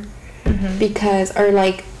horror. Because, or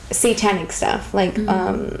like satanic stuff, like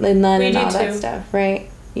the nun and all that stuff, right?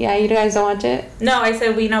 Yeah, you guys don't watch it? No, I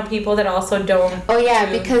said we know people that also don't. Oh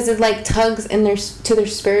yeah, because it like tugs in to their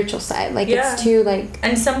spiritual side, like it's too like.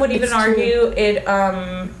 And some would even argue it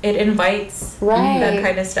invites that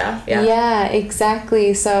kind of stuff. Yeah. Yeah,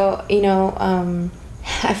 exactly. So you know,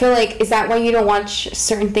 I feel like, is that why you don't watch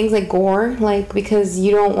certain things like gore? Like, because you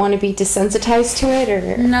don't want to be desensitized to it,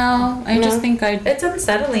 or? No, I just think it's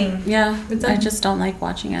unsettling. Yeah, I just don't like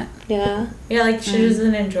watching it. Yeah. Yeah, like she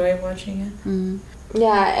doesn't enjoy watching it.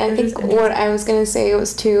 Yeah, I think what I was gonna say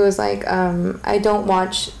was like, I don't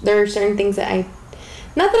watch, there are certain things that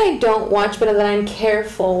not that I don't watch, but that I'm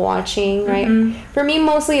careful watching, right? For me,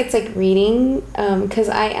 mostly it's like reading, because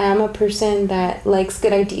I am a person that likes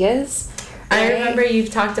good ideas. I remember you've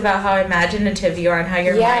talked about how imaginative you are and how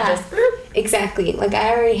your mind just... Exactly. Like, I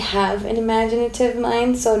already have an imaginative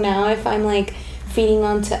mind, so now if I'm, like, feeding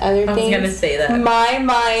onto other things, I was gonna say that. My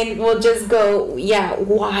mind will just go,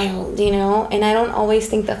 wild, you know? And I don't always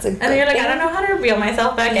think that's a good And you're like, thing. I don't know how to reel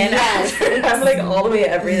myself back in. Yes. I'm like all the way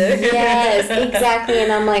everything. Yes, exactly.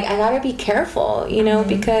 And I'm like, I gotta be careful, you know,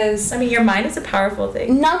 because... I mean, your mind is a powerful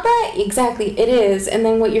thing. Not that, exactly, it is. And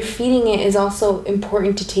then what you're feeding it is also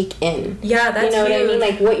important to take in. Yeah, that's you know huge. what I mean?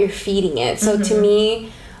 Like, what you're feeding it. So to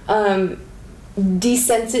me,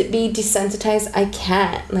 be desensitized, I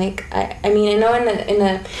can't. Like, I mean, I know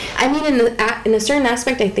in a certain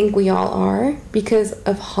aspect, I think we all are because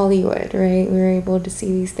of Hollywood, right? We were able to see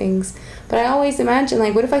these things. But I always imagine,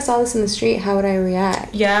 like, what if I saw this in the street? How would I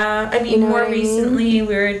react? Yeah, I mean, you know more what I mean? recently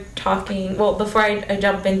we were talking, well, before I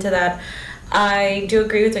jump into that, I do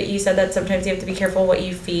agree with what you said, that sometimes you have to be careful what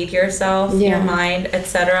you feed yourself, your mind,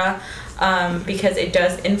 etc., because it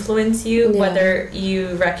does influence you, whether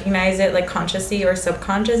you recognize it, like, consciously or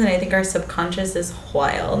subconscious, and I think our subconscious is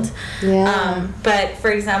wild. Yeah. But,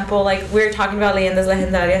 for example, like, we were talking about Leyendas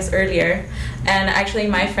Legendarias earlier, and actually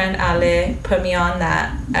my friend Ale put me on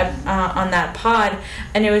that pod,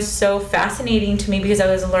 and it was so fascinating to me because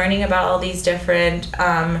I was learning about all these different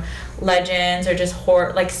legends or just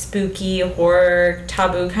horror, like spooky, horror,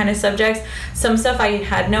 taboo kind of subjects. Some stuff I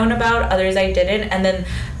had known about, others I didn't, and then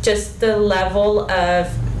just the level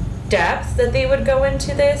of depth that they would go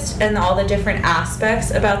into this and all the different aspects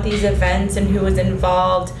about these events and who was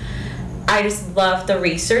involved. I just love the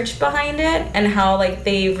research behind it and how, like,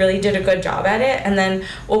 they really did a good job at it. And then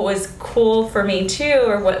what was cool for me too,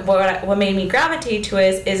 or what made me gravitate to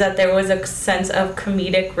it, is that there was a sense of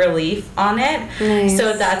comedic relief on it. Nice.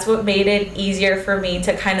 So that's what made it easier for me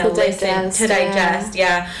to kind of digest.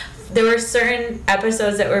 Yeah. There were certain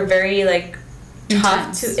episodes that were very, like,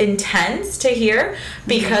 intense to hear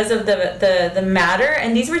because of the matter,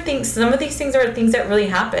 and these were things, some of these things are things that really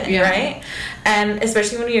happen, right? And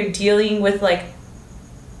especially when you're dealing with, like,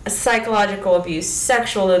 psychological abuse,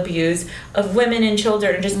 sexual abuse of women and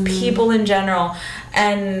children, and just people in general,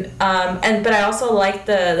 and but I also like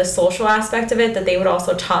the social aspect of it, that they would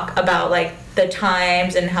also talk about, like, the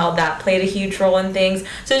times and how that played a huge role in things.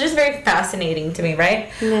 So it's just very fascinating to me,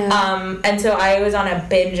 right? Yeah. And so I was on a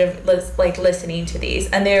binge of, like, listening to these,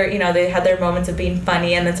 and they're, you know, they had their moments of being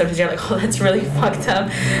funny, and then sometimes you're like, oh, that's really fucked up.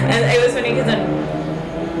 And it was funny because then,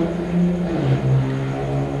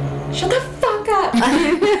 shut the fuck up.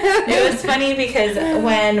 It was funny because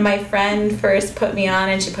when my friend first put me on,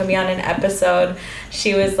 and she put me on an episode,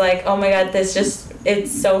 she was like, oh my god,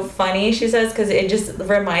 it's so funny, she says, because it just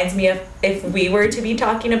reminds me of if we were to be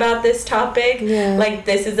talking about this topic, like,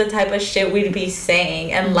 this is the type of shit we'd be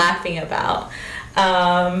saying and laughing about.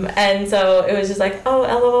 And so it was just like, oh,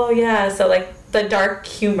 lol, yeah. So, like, the dark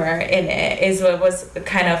humor in it is what was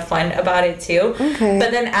kind of fun about it too. Okay.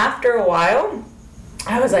 But then after a while,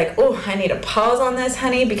 I was like, oh, I need to pause on this,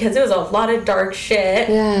 honey, because it was a lot of dark shit.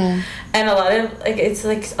 Yeah. And a lot of, like, it's,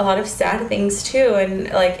 like, a lot of sad things, too. And,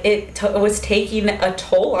 like, it was taking a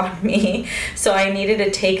toll on me. So I needed to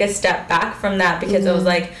take a step back from that because it was,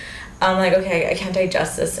 like, I'm like, okay, I can't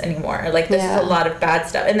digest this anymore. Like, this is a lot of bad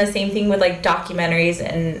stuff. And the same thing with, like, documentaries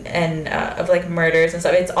and of, like, murders and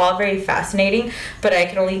stuff. It's all very fascinating, but I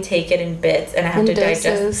can only take it in bits, and I have to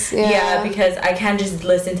digest. Yeah, because I can't just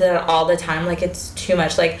listen to that all the time. Like, it's too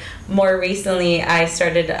much. Like, more recently, I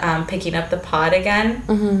started picking up the pod again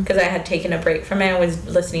because I had taken a break from it and was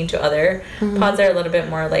listening to other pods that are a little bit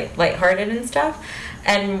more, like, lighthearted and stuff.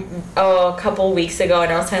 And a couple weeks ago,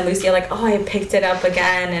 and I was telling Lucy, like, oh, I picked it up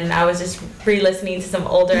again, and I was just re-listening to some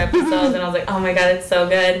older episodes, and I was like, oh my god, it's so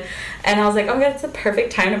good. And I was like, oh my god, it's the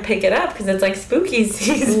perfect time to pick it up because it's, like, spooky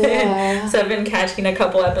season. So I've been catching a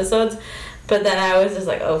couple episodes. But then I was just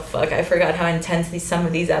like, oh fuck, I forgot how intense some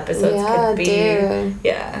of these episodes could be. Dude.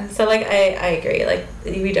 Yeah. So, like, I agree. Like,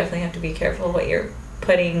 we definitely have to be careful what you're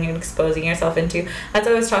putting and exposing yourself into. That's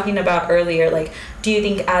what I was talking about earlier. Like, do you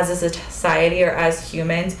think as a society or as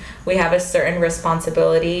humans we have a certain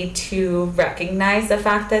responsibility to recognize the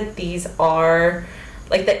fact that these are,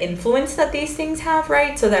 like, the influence that these things have,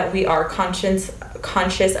 right? So that we are conscious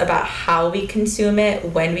about how we consume it,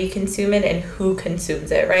 when we consume it, and who consumes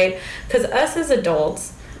it, right? Because us as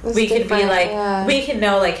adults, we could be like, we can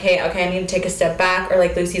know, like, hey, okay, I need to take a step back. Or,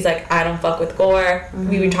 like, Lucy's like, I don't fuck with gore.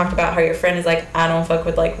 We talked about how your friend is like, I don't fuck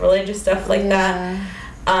with, like, religious stuff like that.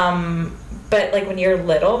 But, like, when you're a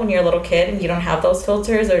little kid and you don't have those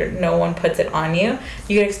filters or no one puts it on you,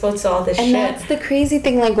 you get exposed to all this shit. And that's the crazy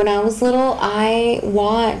thing. Like, when I was little, I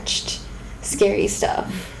watched scary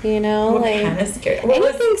stuff, you know? What like, kind of scary?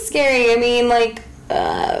 Anything scary. I mean, like,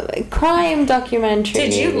 crime documentary.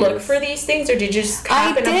 Did you look for these things, or did you just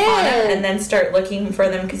happen upon them and then start looking for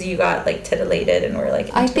them because you got like titillated and were like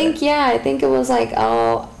into I think it was like,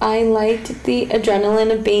 oh, I liked the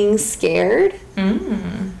adrenaline of being scared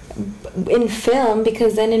in film,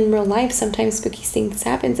 because then in real life sometimes spooky things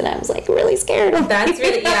happens and I was like really scared. That's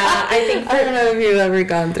really I think I don't know if you've ever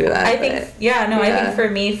gone through that. I think for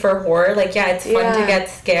me, for horror, like it's fun to get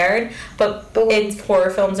scared, but it's horror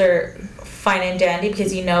films are fine and dandy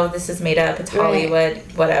because you know this is made up, it's Hollywood,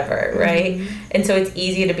 whatever, right? And so it's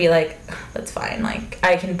easy to be like, that's fine, like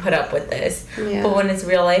I can put up with this. But when it's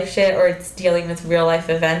real life shit or it's dealing with real life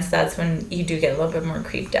events, that's when you do get a little bit more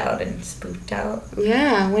creeped out and spooked out.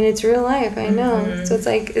 Yeah, when it's real life, I know. So it's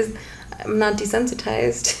like, I'm not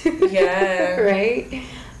desensitized. Yeah. Right?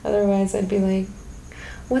 Otherwise I'd be like,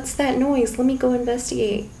 what's that noise? Let me go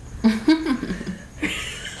investigate.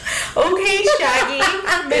 Okay,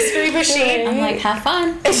 Shaggy, Mystery Machine. I'm like, have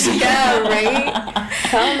fun. Yeah, right?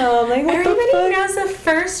 Hell no. I'm like, what Everybody the fuck? knows the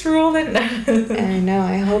first rule. And I know.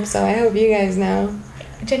 I hope so. I hope you guys know.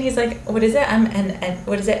 Jenny's like, what is it?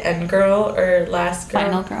 What is it? End girl or last girl?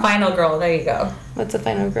 Final girl. Final girl. There you go. What's a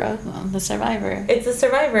final girl? Well, the survivor. It's a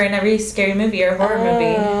survivor in every scary movie or horror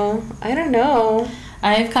movie. Oh, I don't know.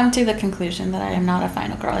 I've come to the conclusion that I am not a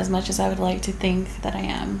final girl as much as I would like to think that I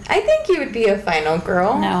am. I think you would be a final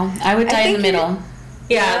girl. No, I would die in the middle.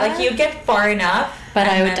 Yeah, like you'd get far enough. But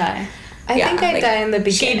I would die. I think I'd die in the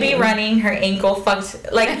beginning. She'd be running, her ankle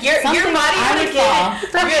fucked. Like your body would fall.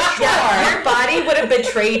 your body would have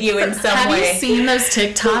betrayed you in some way. Have you seen those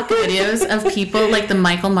TikTok videos of people like the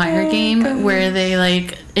Michael Myers game where they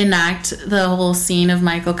like enact the whole scene of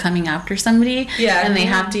Michael coming after somebody? Yeah. And they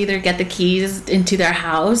have to either get the keys into their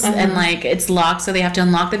house and like it's locked, so they have to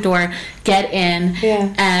unlock the door, get in.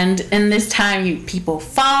 Yeah. And in this time, people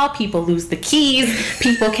fall, people lose the keys,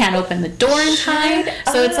 people can't open the door in time.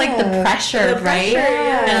 So it's like the pressure, right?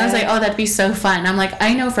 Yeah. And I was like, oh, that'd be so fun. I'm like,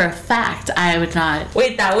 I know for a fact I would not.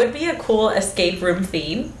 Wait, that would be a cool escape room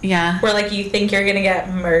theme. Yeah. Where like you think you're gonna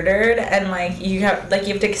get murdered and like you have to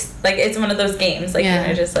like it's one of those games like you're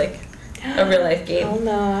gonna just like a real life game. Oh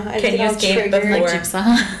no! Can you escape before? Like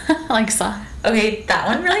Jigsaw, like Saw. Okay, that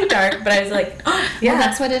one really dark, but I was like, oh, yeah, well,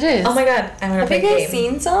 that's what it is. Oh my god, I want to play Have you game. guys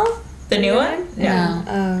seen Saw? The new one? No.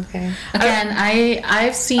 Oh, okay. Again,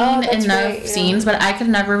 I've seen enough scenes, but I could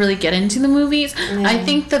never really get into the movies. Yeah. I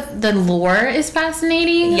think the lore is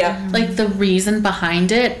fascinating. Yeah. Like the reason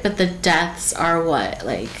behind it, but the deaths are what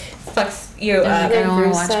like Fucks you up. I don't want to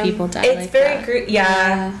watch gruesome. people die. It's like very that.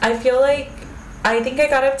 yeah. I feel like I think I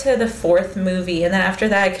got up to the fourth movie, and then after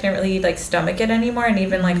that, I couldn't really like stomach it anymore. And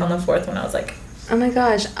even like on the fourth one, I was like, oh my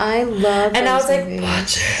gosh, I love. And I was like, movies.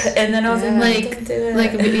 watch it. And then I was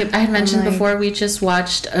Like I had mentioned like, before, we just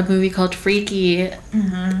watched a movie called Freaky,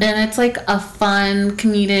 and it's like a fun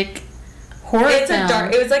comedic horror film.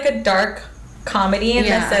 It was like a dark comedy in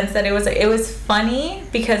the sense that it was funny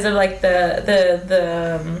because of like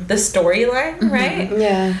the storyline, right?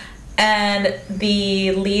 Yeah. And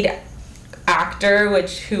the lead actor,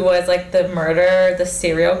 who was like the murderer, the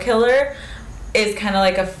serial killer, is kind of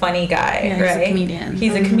like a funny guy, right? He's a comedian.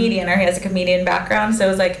 He's a comedian, or he has a comedian background, so it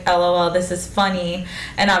was like, LOL, this is funny.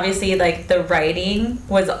 And obviously like the writing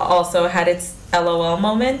was also had its LOL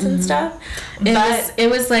moments and stuff. It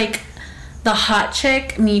was like the hot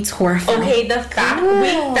chick meets horror film. Okay, we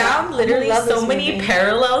found literally so many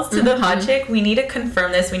parallels to the hot chick. We need to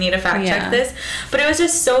confirm this. We need to fact check this. But it was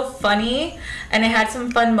just so funny, and it had some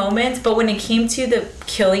fun moments. But when it came to the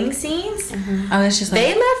killing scenes, I was just like,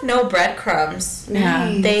 they left no breadcrumbs.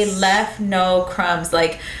 Nice. They left no crumbs.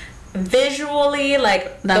 Like visually,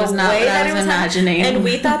 like that was not what I was imagining. And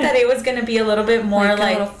we thought that it was gonna be a little bit more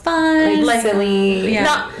like fun, like silly. Yeah.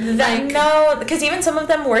 Not that, no, because even some of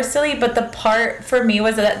them were silly, but the part for me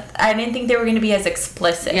was that I didn't think they were gonna be as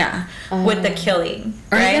explicit. With the killing,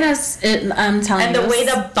 or right? even as I'm telling and you, the way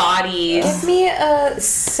the bodies. Give me a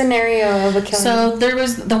scenario of a killing. So there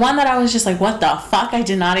was the one that I was just like, what the fuck? I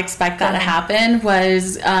did not expect that to happen.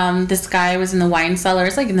 Was this guy was in the wine cellar?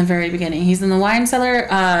 It's like in the very beginning. He's in the wine cellar.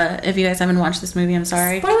 If you guys haven't watched this movie, I'm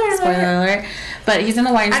sorry. Spoiler alert. But he's in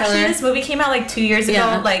the wine cellar. Actually, this movie came out like 2 years ago.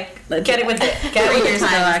 Yeah. Like, get it with it. Get it 3 with years ago,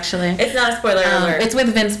 actually. It's not a spoiler alert. It's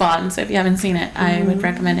with Vince Vaughn, so if you haven't seen it, I would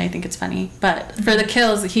recommend it. I think it's funny. But for the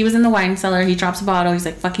kills, he was in the wine cellar. He drops a bottle. He's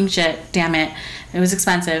like, fucking shit, damn it. It was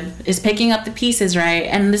expensive. Is picking up the pieces, right?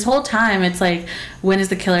 And this whole time, it's like, when is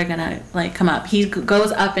the killer gonna like come up? He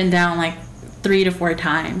goes up and down like 3 to 4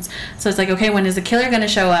 times. So it's like, okay, when is the killer gonna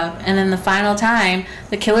show up? And then the final time,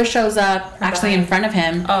 the killer shows up actually in front of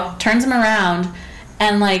him, turns him around,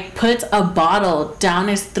 and like puts a bottle down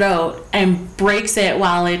his throat and breaks it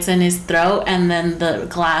while it's in his throat, and then the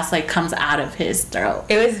glass like comes out of his throat.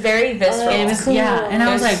 It was very visceral. It was cool. Yeah, and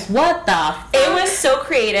I was like, what the fuck? It was so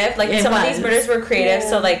creative. Like some of these murders were creative,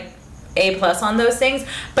 so like A+ on those things,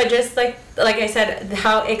 but just like I said,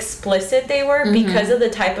 how explicit they were because of the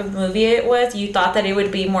type of movie it was. You thought that it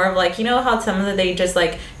would be more of like, you know how some of them they just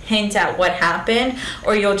like hint at what happened,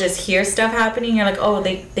 or you'll just hear stuff happening. You're like, oh,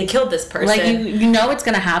 they killed this person. Like you know it's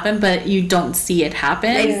gonna happen, but you don't see it happen.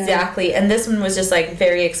 Exactly, and this one was just like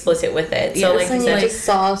very explicit with it. So like you said, just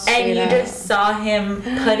saw just saw him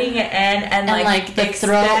putting it in and like the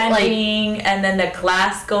expanding, throat, and then the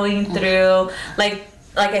glass going through,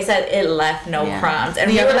 like I said, it left no crumbs.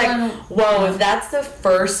 And we were like, whoa, if that's the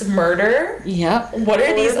first murder, what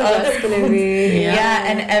are these other gonna be?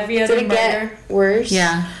 Yeah, and every other murder. Did it get worse?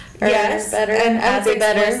 Yeah. Yes. Better. And as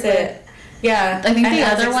better. Yeah. I think the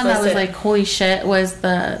other one that was like, holy shit, was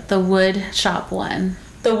the wood shop one.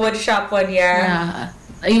 The wood shop one, yeah.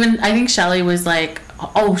 Even, I think Shelly was like,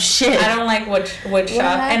 oh shit. I don't like wood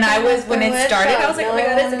shop. And I was, when it started, I was like, oh my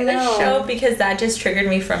god, it's gonna show, because that just triggered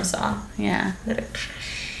me from Saw. Yeah.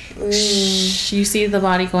 You see the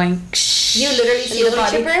body going. You literally see the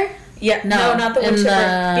body. Chipper? Yeah, no, not the wood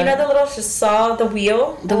chipper. You know the little saw, the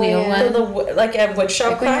wheel? The wheel one? Like a wood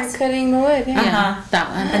shop class? When you're cutting the wood, yeah. That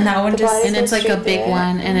one. And that one just... And it's like a big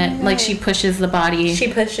one, and it like she pushes the body.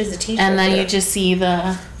 She pushes the t-shirt. And then you just see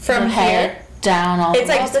the... From here? Down all it's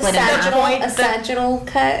like the sagittal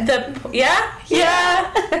cut. Yeah,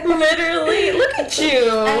 literally. Look at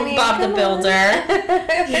you, Bob the Builder.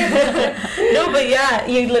 No, but yeah,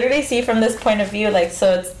 you literally see from this point of view, like,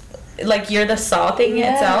 so it's like you're the saw thing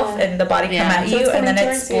itself, and the body come at you, and then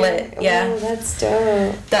it's split. Yeah, oh, that's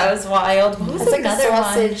dope. That was wild. What was another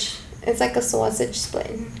sausage? It's like a sausage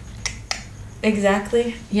split.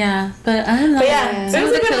 Exactly. Yeah, but I don't know. But yeah, some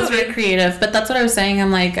of the kills were creative, but that's what I was saying.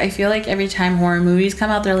 I'm like, I feel like every time horror movies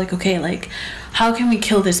come out, they're like, okay, like, how can we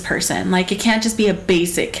kill this person? Like, it can't just be a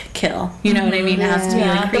basic kill. You know what I mean? It has to be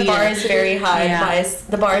like creative. The bar is very high.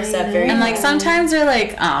 The bar is set very high. And like sometimes they're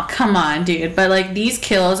like, oh, come on, dude. But like these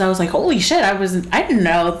kills, I was like, holy shit, I didn't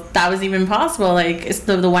know that was even possible. Like, it's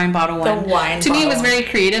the wine bottle one. To me, it was very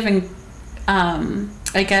creative and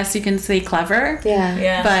I guess you can say clever.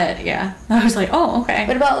 Yeah. But yeah, I was like, oh, okay.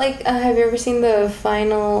 What about like, have you ever seen the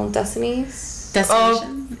Final Destination?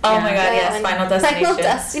 Oh my god, yes, Final Destination. Final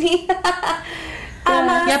Destiny. I'm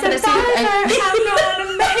a survivor. I'm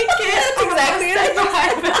gonna make it. Exactly.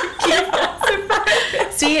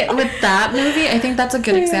 See, with that movie, I think that's a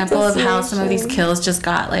good example of how some of these kills just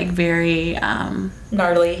got like very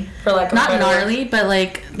gnarly, for like not gnarly, but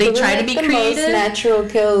like they try to be creative. Most natural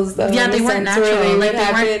kills, though. Yeah, they weren't natural. They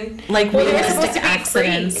weren't like realistic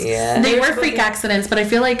accidents. Yeah, they were freak accidents, but I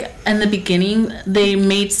feel like in the beginning they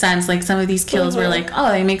made sense. Like some of these kills were like,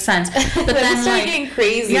 oh, they make sense. But then like getting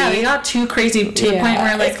crazy. Yeah, they got too crazy to the point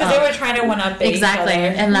where like because they were trying to one up exactly,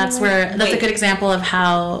 and that's where a good example of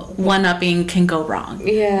how one upping can go wrong.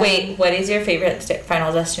 Yeah. Wait, what is your favorite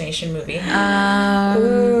Final Destination movie?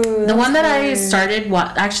 The one that I started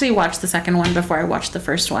actually watched the second one before I watched the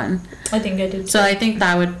first one. I think I did. So I think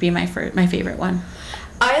that would be my favorite one.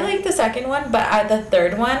 I like the second one, but the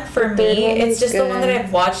third one, for me, it's just the one that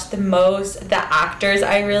I've watched the most. The actors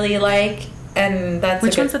I really like, and that's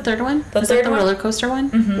which one's the third one? The third one? roller coaster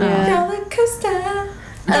one. Mm-hmm. Yeah. Roller coaster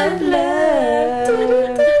of love.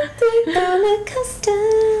 Roller coaster.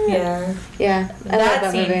 Yeah. Yeah. I love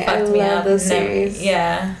that scene movie. Fucked me up. The series.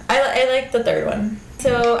 Yeah. I like the third one.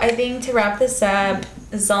 So I think to wrap this up,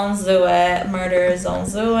 murder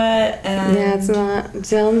Zonzua, and yeah, it's not.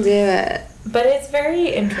 Don't do it. But it's very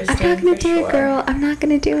interesting. I'm not gonna do it, girl. I'm not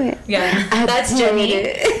gonna do it. Yeah, that's Jenny.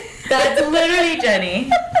 That's literally Jenny.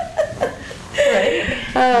 Right?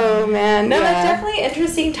 Oh man. No, that's definitely an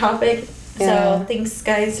interesting topic. Yeah. So thanks,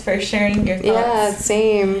 guys, for sharing your thoughts. Yeah,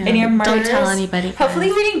 same. And your murders. Don't tell anybody. Hopefully,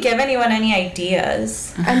 we didn't give anyone any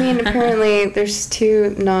ideas. I mean, apparently, there's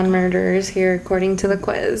 2 non-murderers here, according to the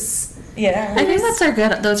quiz. Yeah, I think those are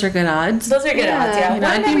good odds. Those are good odds. Yeah,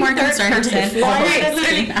 I'd be more concerned if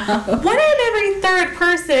one in every third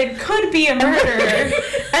person could be a murderer.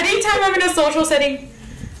 Anytime I'm in a social setting.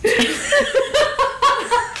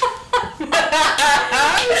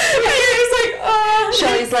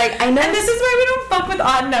 Shelly's like, I know. And this is why we don't fuck with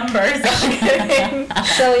odd numbers.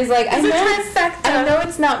 Shelly's like, I know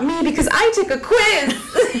it's not me because I took a quiz.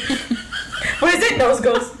 What is it? Nose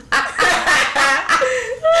goes.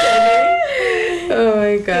 Oh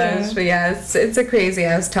my gosh. Yeah. But yeah, it's a crazy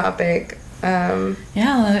ass topic.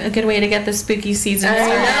 Yeah, a good way to get the spooky season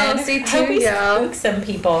started. I know, see too, y'all. Spook some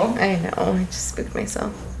people. I know, I just spooked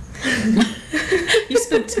myself. You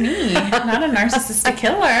spooked me, not a narcissistic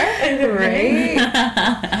killer. Right?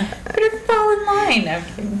 Better fall in line.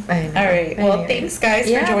 I know. All right. Well, Anyway. thanks, guys,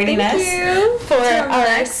 for joining thank us you. for Till our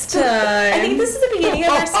next time. I think this is the beginning of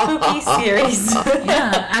our spooky series.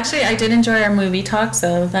 Yeah, actually, I did enjoy our movie talk,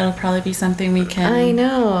 so that'll probably be something we can I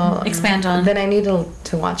know. expand on. Then I need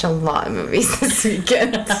to watch a lot of movies this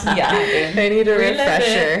weekend. Yeah, dude. I need a Relive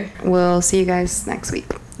refresher. We'll see you guys next week.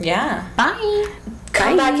 Yeah. Bye.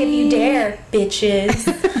 Come Bye. back if you dare, bitches.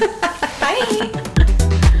 Bye.